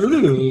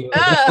 They're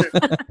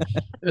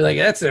like,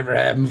 that's never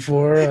happened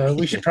before.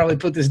 We should probably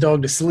put this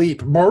dog to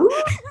sleep. I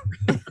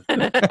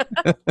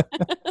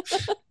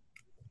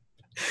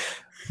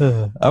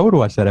would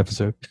watch that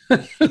episode.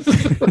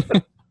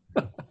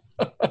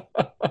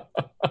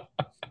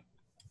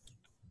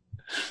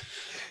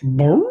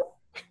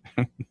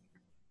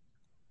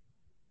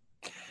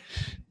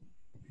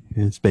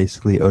 It's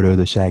basically Odo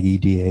the Shaggy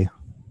DA.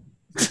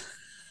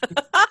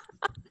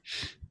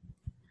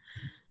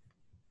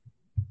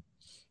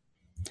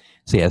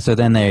 So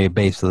then they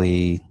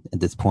basically,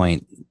 at this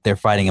point, they're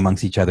fighting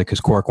amongst each other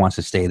because Quark wants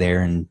to stay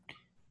there and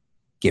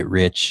get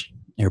rich.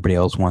 Everybody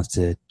else wants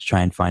to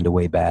try and find a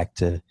way back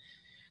to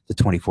the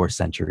 24th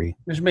century.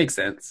 Which makes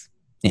sense.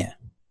 Yeah.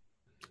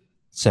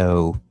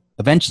 So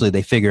eventually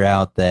they figure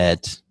out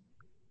that,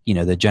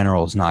 the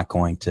general's not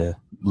going to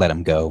let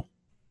him go.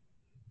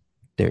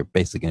 They're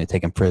basically going to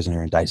take him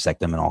prisoner and dissect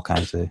them and all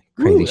kinds of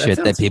crazy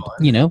shit that people,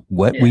 fun.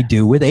 What we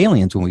do with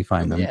aliens when we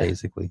find them,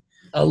 basically.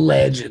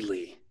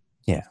 Allegedly.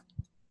 Yeah.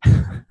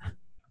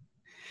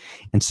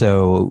 And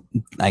so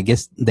I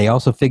guess they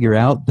also figure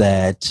out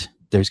that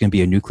there's going to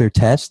be a nuclear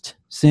test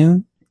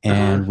soon.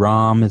 And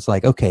Rom is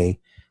like, okay,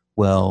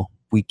 well,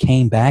 we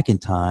came back in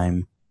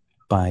time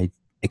by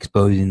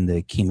exposing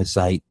the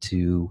chemosite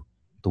to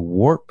the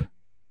warp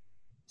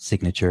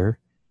signature.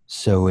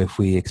 So if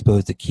we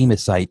expose the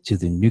chemosite to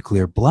the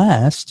nuclear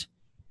blast,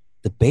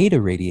 the beta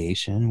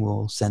radiation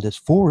will send us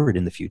forward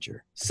in the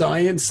future.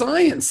 Science.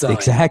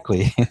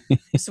 Exactly.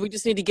 So we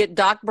just need to get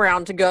Doc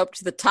Brown to go up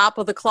to the top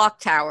of the clock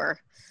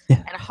tower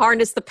and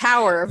harness the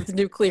power of the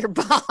nuclear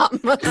bomb.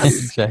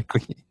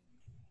 Exactly.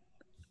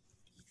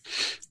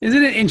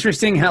 Isn't it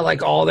interesting how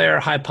all their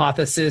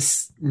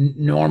hypotheses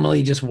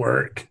normally just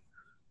work?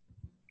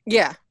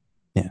 Yeah.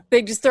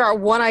 They just throw out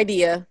one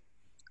idea.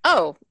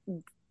 Oh,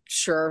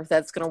 sure,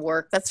 that's going to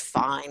work. That's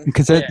fine.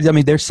 Because,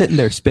 they're sitting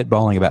there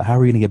spitballing about how are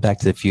we going to get back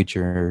to the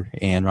future.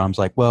 And Rom's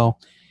like, well,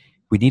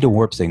 we need a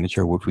warp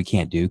signature, which we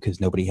can't do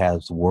because nobody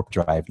has warp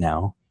drive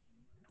now.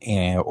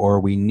 Or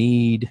we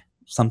need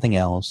something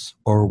else.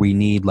 Or we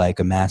need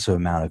a massive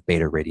amount of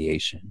beta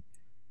radiation.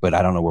 But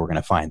I don't know where we're going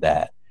to find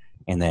that.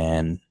 And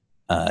then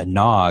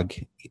Nog,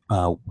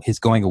 his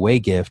going away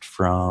gift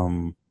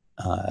from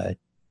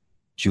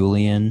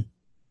Julian...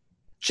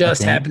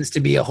 Just happens to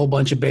be a whole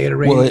bunch of beta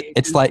radiation. Well,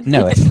 it's like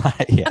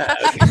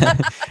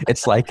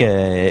it's like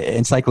a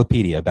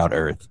encyclopedia about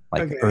Earth,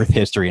 Earth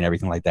history and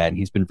everything like that. And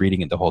he's been reading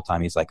it the whole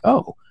time. He's like,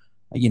 oh,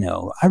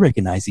 I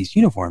recognize these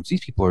uniforms.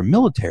 These people are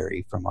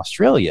military from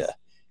Australia,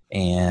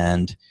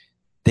 and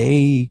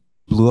they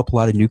blew up a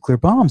lot of nuclear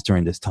bombs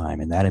during this time,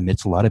 and that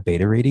emits a lot of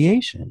beta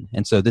radiation.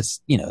 And so this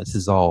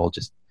is all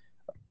just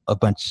a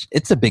bunch.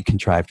 It's a big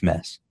contrived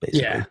mess,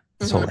 basically. Yeah,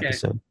 this whole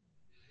episode.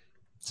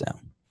 So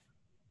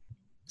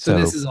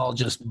this is all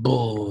just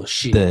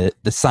bullshit.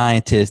 The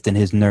scientist and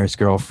his nurse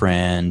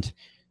girlfriend,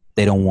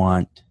 they don't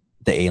want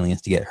the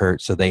aliens to get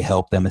hurt, so they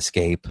help them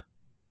escape.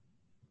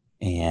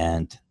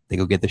 And they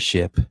go get the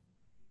ship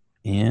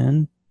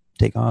and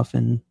take off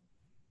and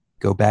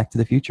go back to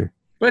the future.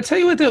 But I tell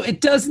you what, though,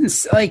 it does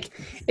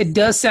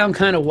sound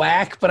kind of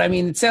whack, but at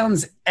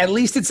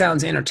least it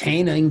sounds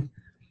entertaining.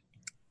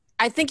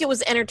 I think it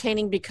was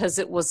entertaining because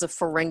it was a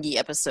Ferengi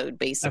episode,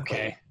 basically.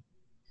 Okay.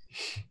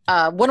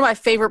 One of my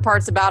favorite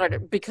parts about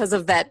it, because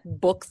of that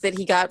book that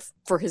he got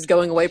for his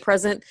going away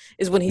present,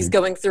 is when he's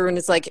going through and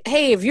it's like,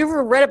 hey, have you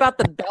ever read about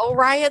the Bell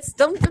riots?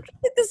 Don't you think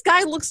this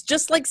guy looks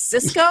just like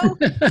Cisco?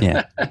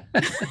 Yeah.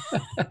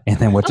 And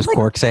then what does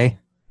Quark say?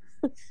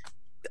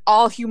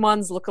 All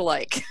humans look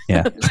alike.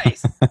 Yeah.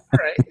 Nice.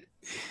 Right.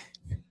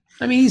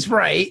 I mean, he's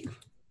right.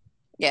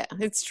 Yeah,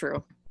 it's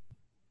true.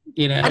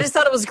 I just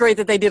thought it was great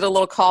that they did a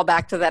little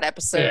callback to that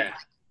episode. Yeah.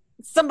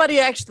 Somebody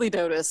actually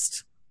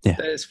noticed. Yeah.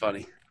 That is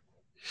funny.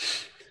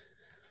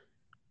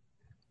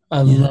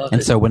 I love it.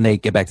 And so when they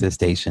get back to the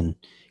station,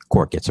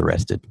 Quark gets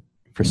arrested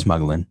for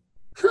smuggling.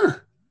 Huh.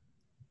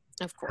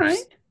 Of course.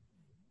 Right.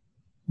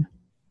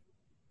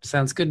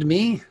 Sounds good to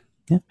me.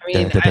 Yeah. I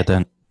mean,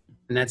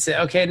 and that's it.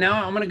 Okay,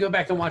 now I'm going to go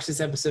back and watch this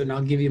episode, and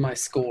I'll give you my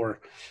score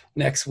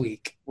next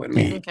week.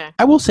 Okay.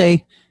 I will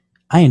say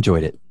I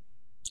enjoyed it.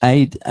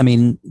 I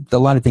mean, a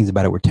lot of things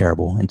about it were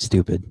terrible and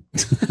stupid.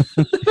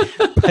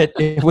 But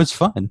it was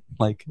fun.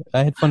 I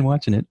had fun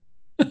watching it.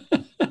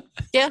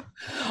 Yeah.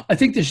 I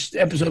think this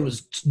episode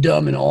was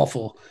dumb and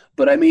awful,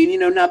 but I mean,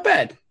 not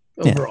bad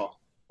overall.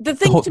 The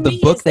thing the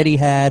book that he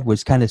had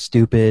was kind of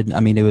stupid.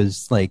 I mean, it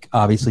was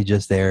obviously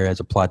just there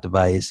as a plot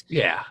device.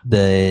 Yeah.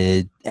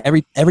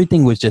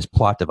 Everything was just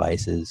plot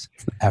devices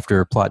after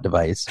a plot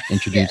device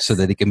introduced so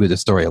that they could move the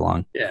story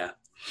along. Yeah.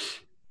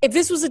 If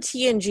this was a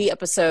TNG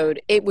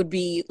episode, it would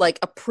be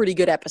a pretty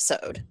good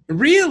episode.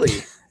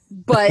 Really?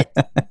 But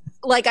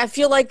like I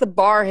feel like the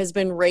bar has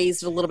been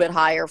raised a little bit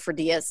higher for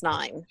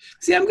DS9.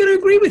 See, I'm going to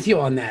agree with you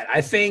on that.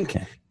 I think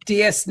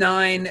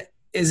DS9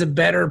 is a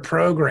better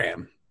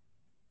program.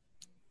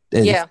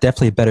 It's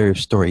definitely a better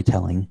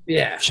storytelling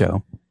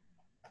show.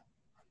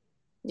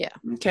 Yeah.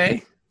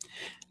 Okay.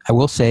 I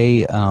will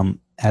say,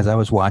 as I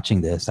was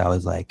watching this, I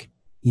was like,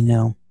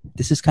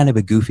 this is kind of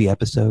a goofy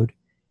episode.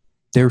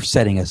 They're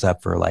setting us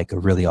up for like a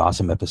really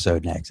awesome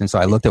episode next. And so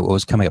I looked at what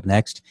was coming up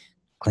next.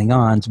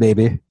 Klingons,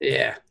 baby.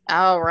 Yeah.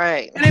 All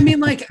right. And I mean,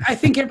 like, I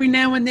think every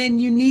now and then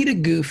you need a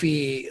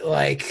goofy,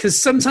 like,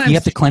 because sometimes you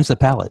have to cleanse the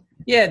palate.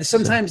 Yeah.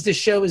 Sometimes the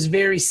show is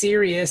very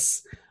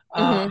serious.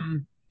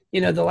 The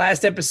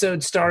last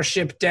episode,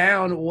 Starship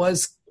Down,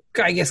 was,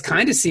 I guess,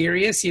 kind of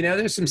serious.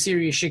 There's some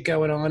serious shit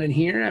going on in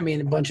here. I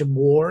mean, a bunch of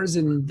wars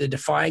and the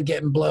Defiant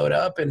getting blown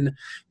up and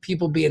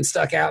people being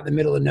stuck out in the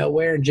middle of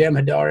nowhere and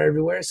Jem'Hadar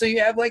everywhere. So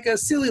you have like a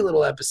silly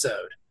little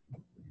episode.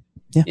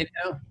 Yeah.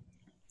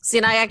 See,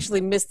 and I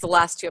actually missed the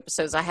last 2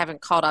 episodes. I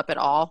haven't caught up at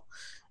all.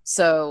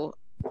 So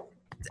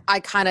I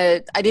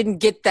didn't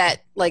get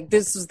that, like,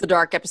 this was the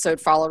dark episode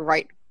followed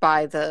right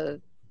by the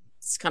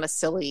kind of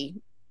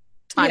silly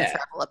time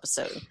travel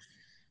episode.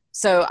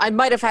 So I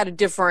might have had a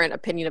different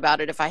opinion about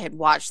it if I had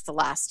watched the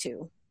last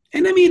 2.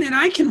 And I mean, and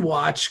I can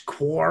watch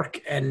Quark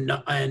and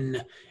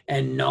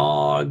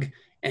Nog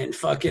and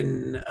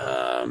fucking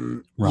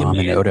Rom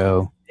and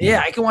Odo.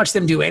 Yeah, I can watch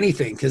them do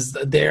anything because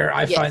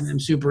I find them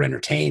super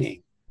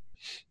entertaining.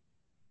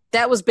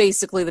 That was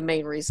basically the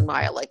main reason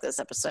why I like this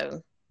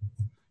episode.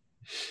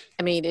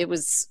 I mean, it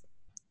was,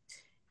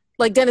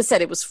 like Dennis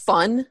said, it was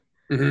fun.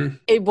 Mm-hmm.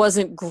 It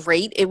wasn't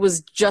great. It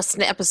was just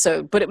an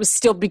episode, but it was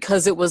still,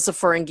 because it was a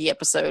Ferengi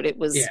episode, it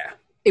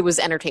was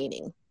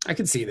entertaining. I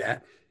can see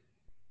that.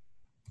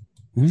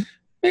 Mm-hmm.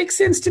 Makes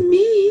sense to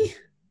me.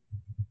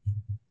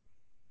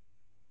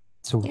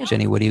 So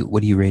Jenny, what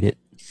do you rate it?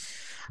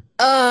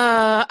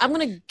 I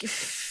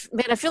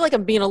feel like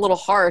I'm being a little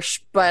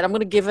harsh, but I'm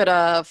gonna give it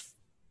a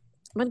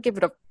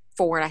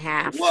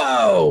 4.5.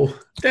 Whoa,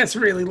 that's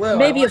really low.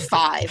 Maybe a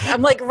 5.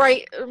 I'm like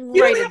right. You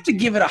don't have to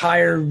give it a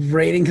higher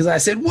rating because I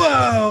said,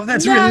 "Whoa,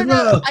 that's really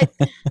low."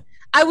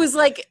 I was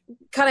like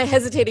kind of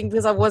hesitating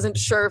because I wasn't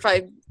sure if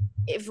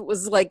it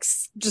was like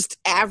just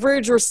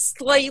average or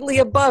slightly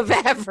above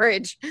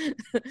average.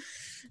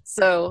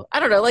 So I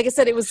don't know. Like I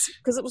said, it was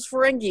because it was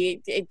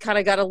Ferengi. It kind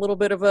of got a little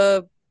bit of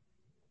a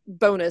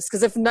bonus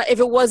because if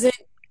it wasn't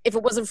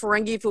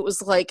Ferengi, if it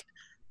was like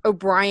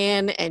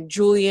O'Brien and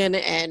Julian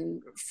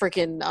and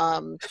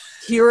freaking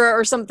Hera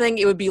or something,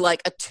 it would be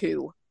like a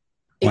 2.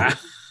 Wow.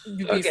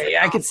 Okay,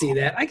 I could see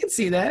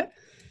that.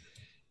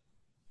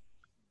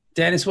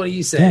 Dennis, what do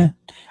you say? Yeah.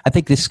 I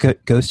think this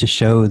goes to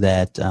show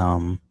that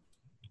a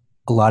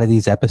lot of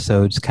these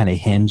episodes kind of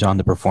hinge on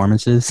the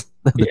performances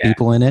of the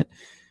people in it,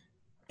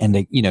 and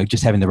they,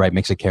 just having the right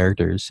mix of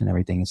characters and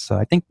everything. So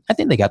I think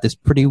they got this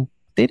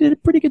they did a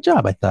pretty good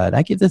job. I thought.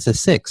 I give this a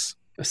 6.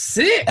 A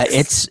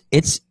 6?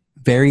 It's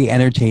very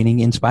entertaining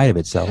in spite of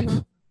itself.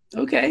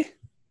 Okay.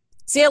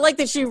 See, I like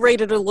that she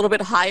rated it a little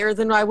bit higher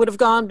than I would have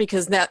gone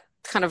because that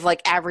kind of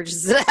like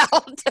averages it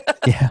out.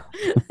 Yeah.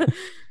 All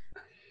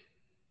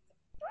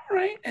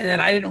right. And then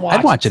I didn't watch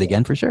I'd watch it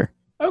again for sure.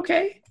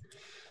 Okay.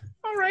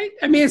 All right.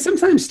 I mean,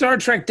 sometimes Star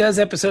Trek does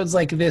episodes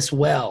like this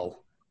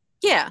well.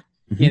 Yeah.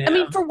 You know? I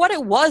mean, for what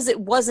it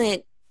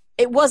wasn't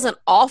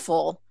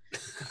awful.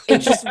 It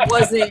just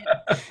wasn't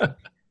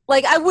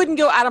like, I wouldn't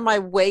go out of my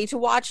way to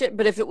watch it,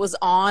 but if it was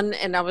on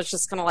and I was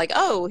just kind of like,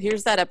 oh,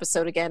 here's that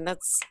episode again,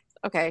 that's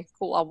okay,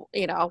 cool.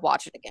 I'll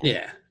watch it again.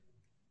 Yeah.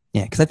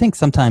 Yeah, because I think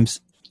sometimes,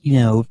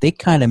 they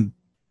kind of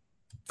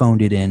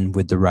phoned it in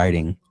with the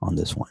writing on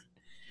this one.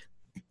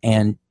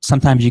 And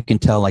sometimes you can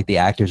tell, like, the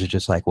actors are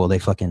just like, well, the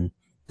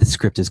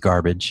script is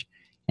garbage,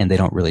 and they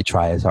don't really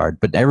try as hard.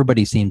 But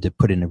everybody seemed to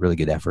put in a really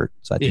good effort,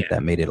 so I think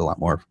that made it a lot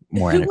more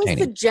entertaining. Who was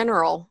the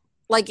general?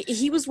 Like,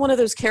 he was one of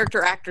those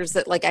character actors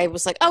that, like, I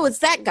was like, oh, it's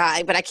that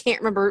guy, but I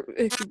can't remember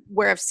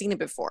where I've seen it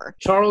before.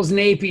 Charles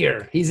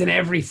Napier. He's in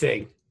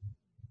everything.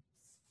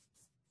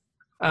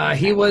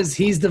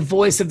 He's the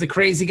voice of the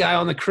crazy guy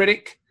on The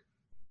Critic,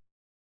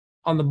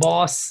 on The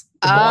Boss.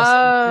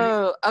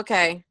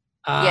 Okay.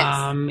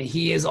 Yes.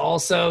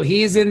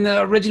 He's in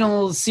the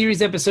original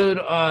series episode,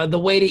 The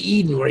Way to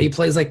Eden, where he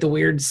plays like the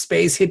weird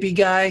space hippie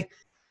guy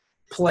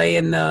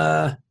playing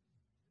the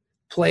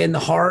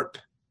harp.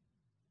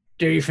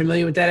 Are you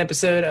familiar with that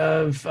episode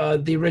of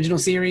the original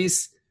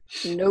series?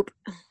 Nope.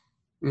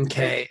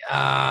 Okay.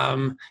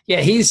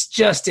 He's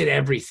just in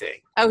everything.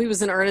 Oh, he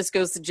was in Ernest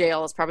Goes to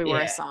Jail. That's probably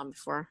where I saw him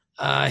before.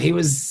 He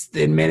was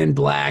in Men in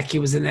Black. He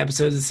was in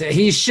episodes.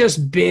 He's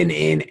just been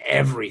in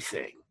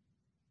everything.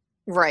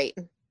 Right.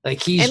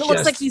 Like it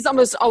looks like he's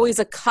almost always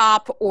a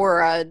cop or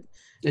a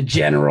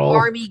general,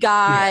 army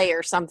guy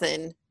or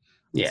something.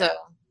 Yeah. So,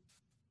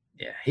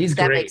 he's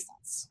that great. Makes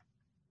sense.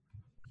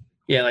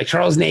 Yeah, like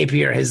Charles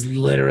Napier has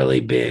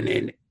literally been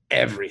in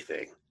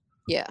everything.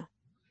 Yeah.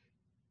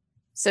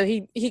 So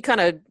he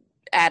kind of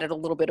added a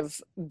little bit of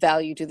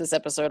value to this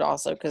episode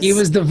also because he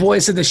was the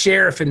voice of the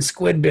sheriff in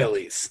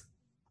Squidbillies.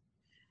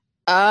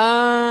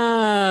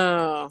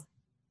 Oh.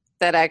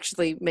 That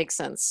actually makes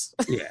sense.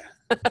 Yeah.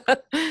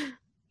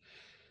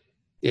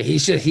 Yeah,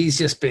 he's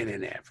just been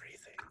in everything.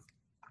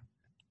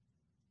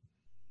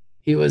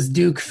 He was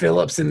Duke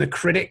Phillips in The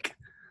Critic.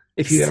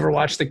 If you ever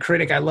watched The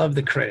Critic, I love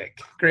The Critic.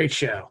 Great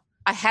show.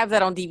 I have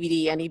that on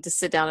DVD. I need to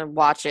sit down and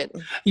watch it.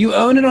 You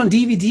own it on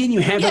DVD and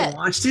you haven't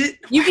watched it?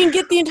 You can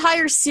get the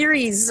entire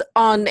series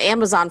on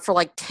Amazon for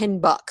like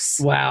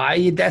 $10. Wow,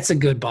 that's a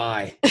good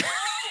buy.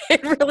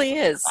 It really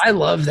is. I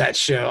love that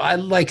show. I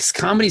like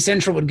Comedy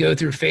Central would go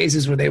through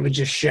phases where they would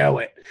just show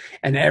it,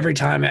 and every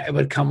time it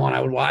would come on,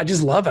 I would watch. I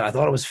just love it. I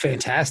thought it was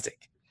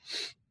fantastic.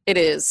 It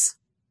is.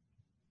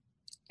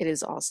 It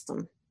is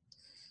awesome.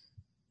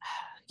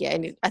 Yeah,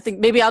 I think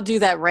maybe I'll do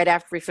that right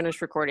after we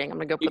finish recording. I'm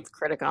gonna go put The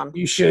Critic on.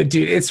 You should,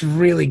 dude. It's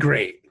really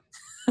great.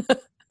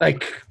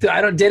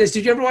 Dennis,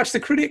 did you ever watch The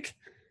Critic?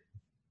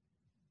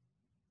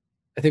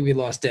 I think we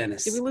lost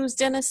Dennis. Did we lose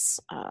Dennis?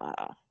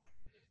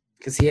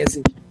 Because he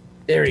hasn't.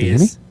 There he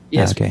is.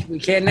 Yes, okay. We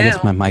can now. I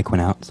guess my mic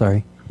went out.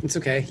 Sorry. It's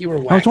okay. You were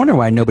whack. I was wondering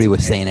why nobody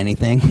was saying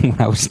anything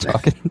when I was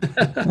talking.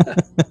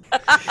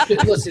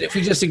 Listen, if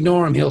we just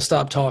ignore him, he'll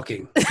stop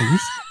talking.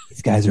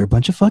 These guys are a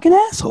bunch of fucking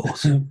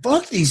assholes.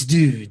 Fuck these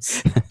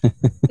dudes.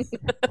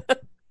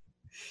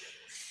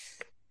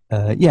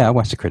 Yeah, I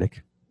watched The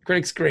Critic.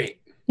 Critic's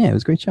great. Yeah, it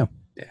was a great show.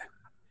 Yeah.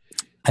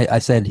 I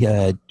said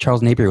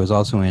Charles Napier was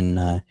also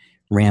in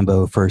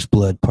Rambo First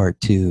Blood Part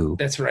 2.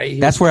 That's right.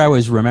 That's where I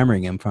was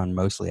remembering him from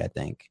mostly, I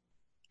think.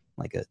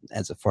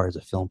 As far as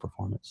a film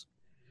performance.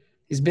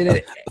 He's been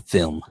in a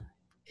film.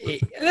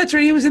 That's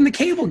right. He was in The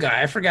Cable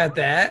Guy. I forgot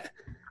that.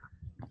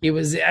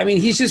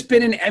 He's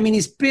been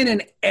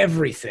in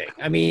everything.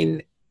 I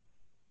mean,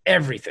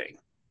 everything.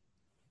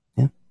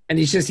 Yeah. And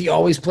he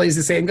always plays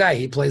the same guy.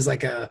 He plays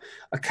like a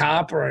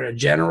cop or a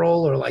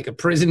general or like a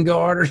prison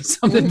guard or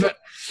something. But,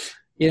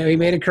 he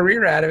made a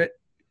career out of it.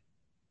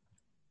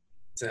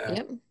 So,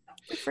 yep.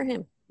 Good for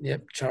him.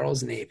 Yep.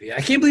 Charles Napier.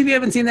 I can't believe you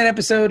haven't seen that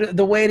episode,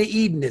 The Way to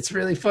Eden. It's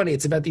really funny.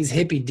 It's about these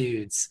hippie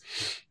dudes.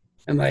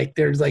 And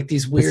there's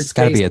these weird. It's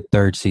got to be a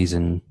third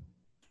season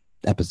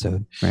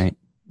episode, right?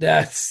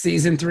 That's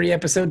season 3,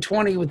 episode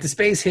 20 with the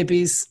space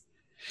hippies.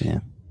 Yeah.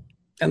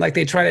 And they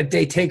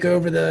they take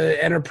over the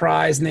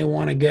Enterprise and they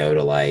want to go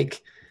to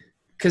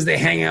because they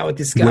hang out with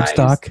this guy.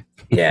 Woodstock.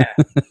 Yeah.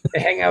 They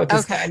hang out with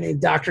this guy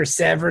named Dr.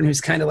 Severin,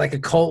 who's kind of like a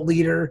cult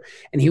leader.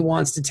 And he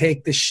wants to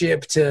take the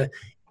ship to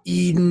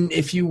Eden,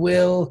 if you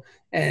will.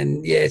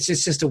 And yeah, it's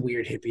just a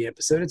weird hippie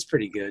episode. It's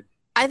pretty good.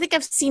 I think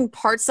I've seen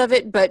parts of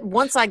it, but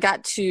once I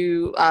got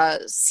to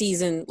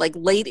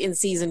late in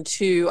season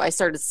 2, I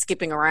started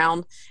skipping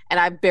around, and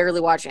I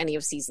barely watched any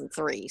of season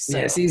 3. So.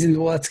 Yeah,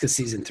 that's because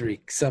season 3,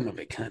 some of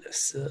it kind of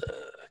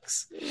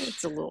sucks.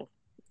 It's a little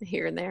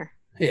here and there.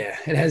 Yeah,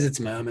 it has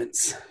its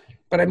moments.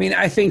 But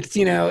I think,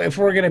 if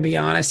we're going to be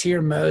honest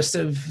here, most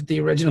of the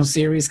original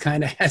series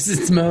kind of has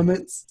its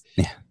moments.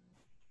 Yeah.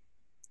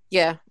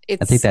 Yeah.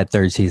 I think that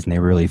third season, they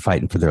were really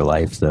fighting for their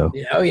lives, though.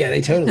 Yeah. Oh, yeah,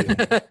 they totally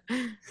were.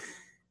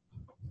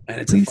 And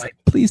it's a fight.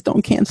 Please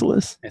don't cancel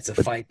us. It's a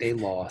fight they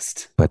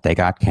lost. But they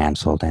got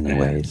canceled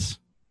anyways.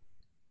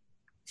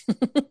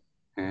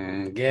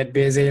 Get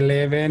busy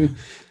living.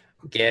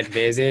 Get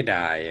busy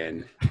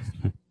dying.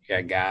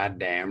 You're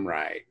goddamn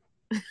right.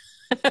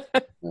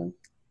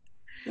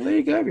 Well, there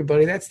you go,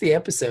 everybody. That's the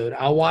episode.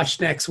 I'll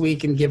watch next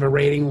week and give a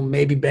rating. Well,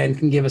 maybe Ben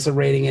can give us a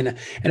rating and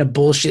a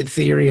bullshit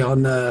theory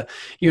on the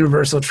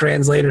universal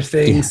translator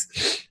things.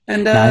 Yeah.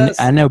 And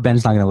I know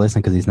Ben's not going to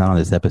listen because he's not on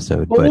this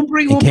episode. Well,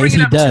 but in case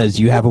he does,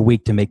 you have a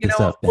week to make this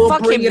up. Ben. We'll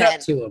bring it up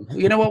to him.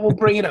 You know what? We'll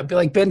bring it up. Be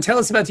like, Ben, tell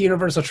us about the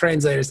universal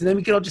translators, and then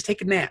we can all just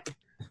take a nap.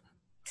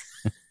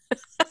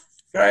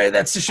 All right,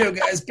 that's the show,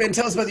 guys. Ben,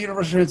 tell us about the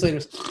universal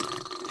translators.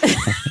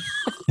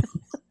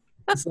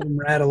 Let's let him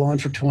rattle on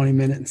for 20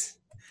 minutes.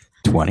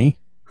 20?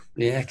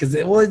 Yeah, because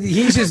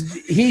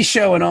he's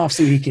showing off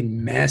so he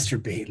can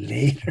masturbate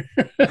later.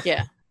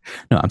 Yeah.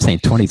 No, I'm saying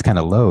 20 is kind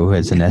of low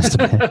as an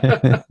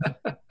estimate.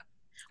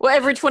 Well,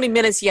 every 20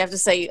 minutes you have to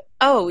say,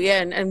 "Oh,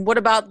 yeah, and what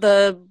about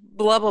the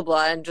blah blah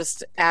blah," and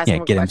just ask. Yeah,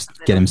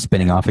 get him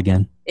spinning off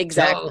again.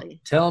 Exactly.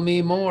 Tell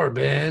me more,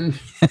 Ben.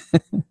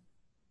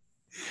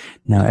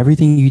 Now,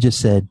 everything you just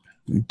said,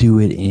 do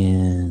it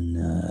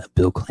in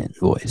Bill Clinton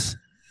voice.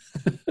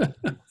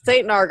 Say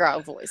it in Argyle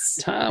voice.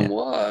 Time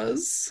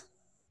was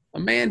a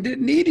man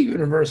didn't need a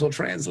universal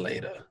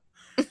translator.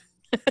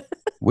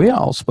 We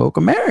all spoke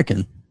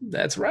American.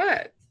 That's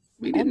right.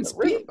 We didn't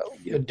speak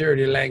your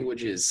dirty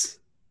languages.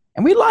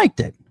 And we liked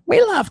it.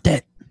 We loved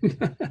it.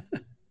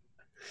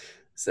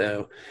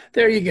 So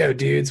there you go,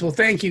 dudes. Well,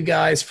 thank you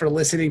guys for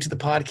listening to the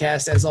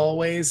podcast as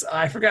always.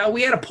 I forgot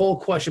we had a poll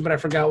question, but I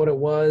forgot what it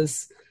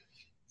was.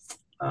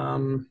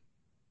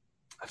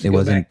 It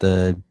wasn't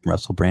the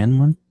Russell Brand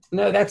one?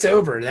 No, that's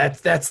over.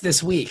 That's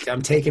this week.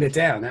 I'm taking it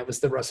down. That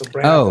was the Russell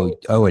Brand.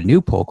 Oh, a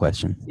new poll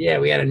question. Yeah,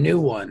 we had a new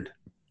one.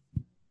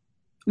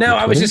 No,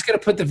 I was just going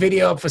to put the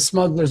video up for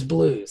Smuggler's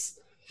Blues.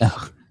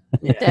 Oh.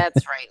 Yeah.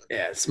 That's right.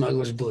 Yeah,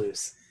 Smuggler's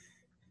Blues.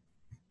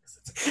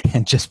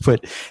 and just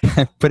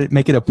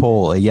make it a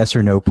poll, a yes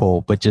or no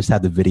poll, but just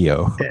have the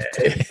video.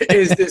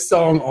 Is this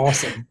song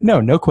awesome?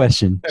 No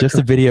question. Just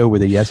a video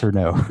with a yes or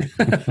no.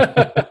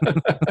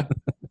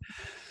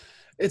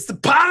 It's the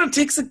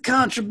politics of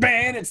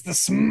contraband. It's the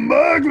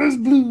smuggler's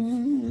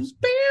blues.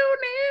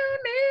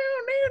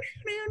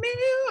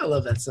 I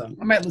love that song.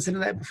 I might listen to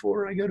that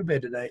before I go to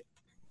bed tonight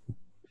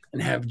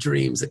and have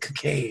dreams of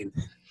cocaine.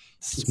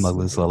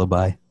 Smuggler's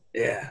lullaby.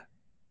 Yeah.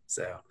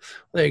 So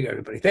there you go,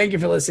 everybody. Thank you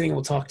for listening.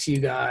 We'll talk to you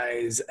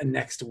guys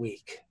next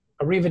week.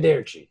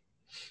 Arrivederci.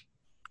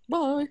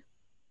 Bye.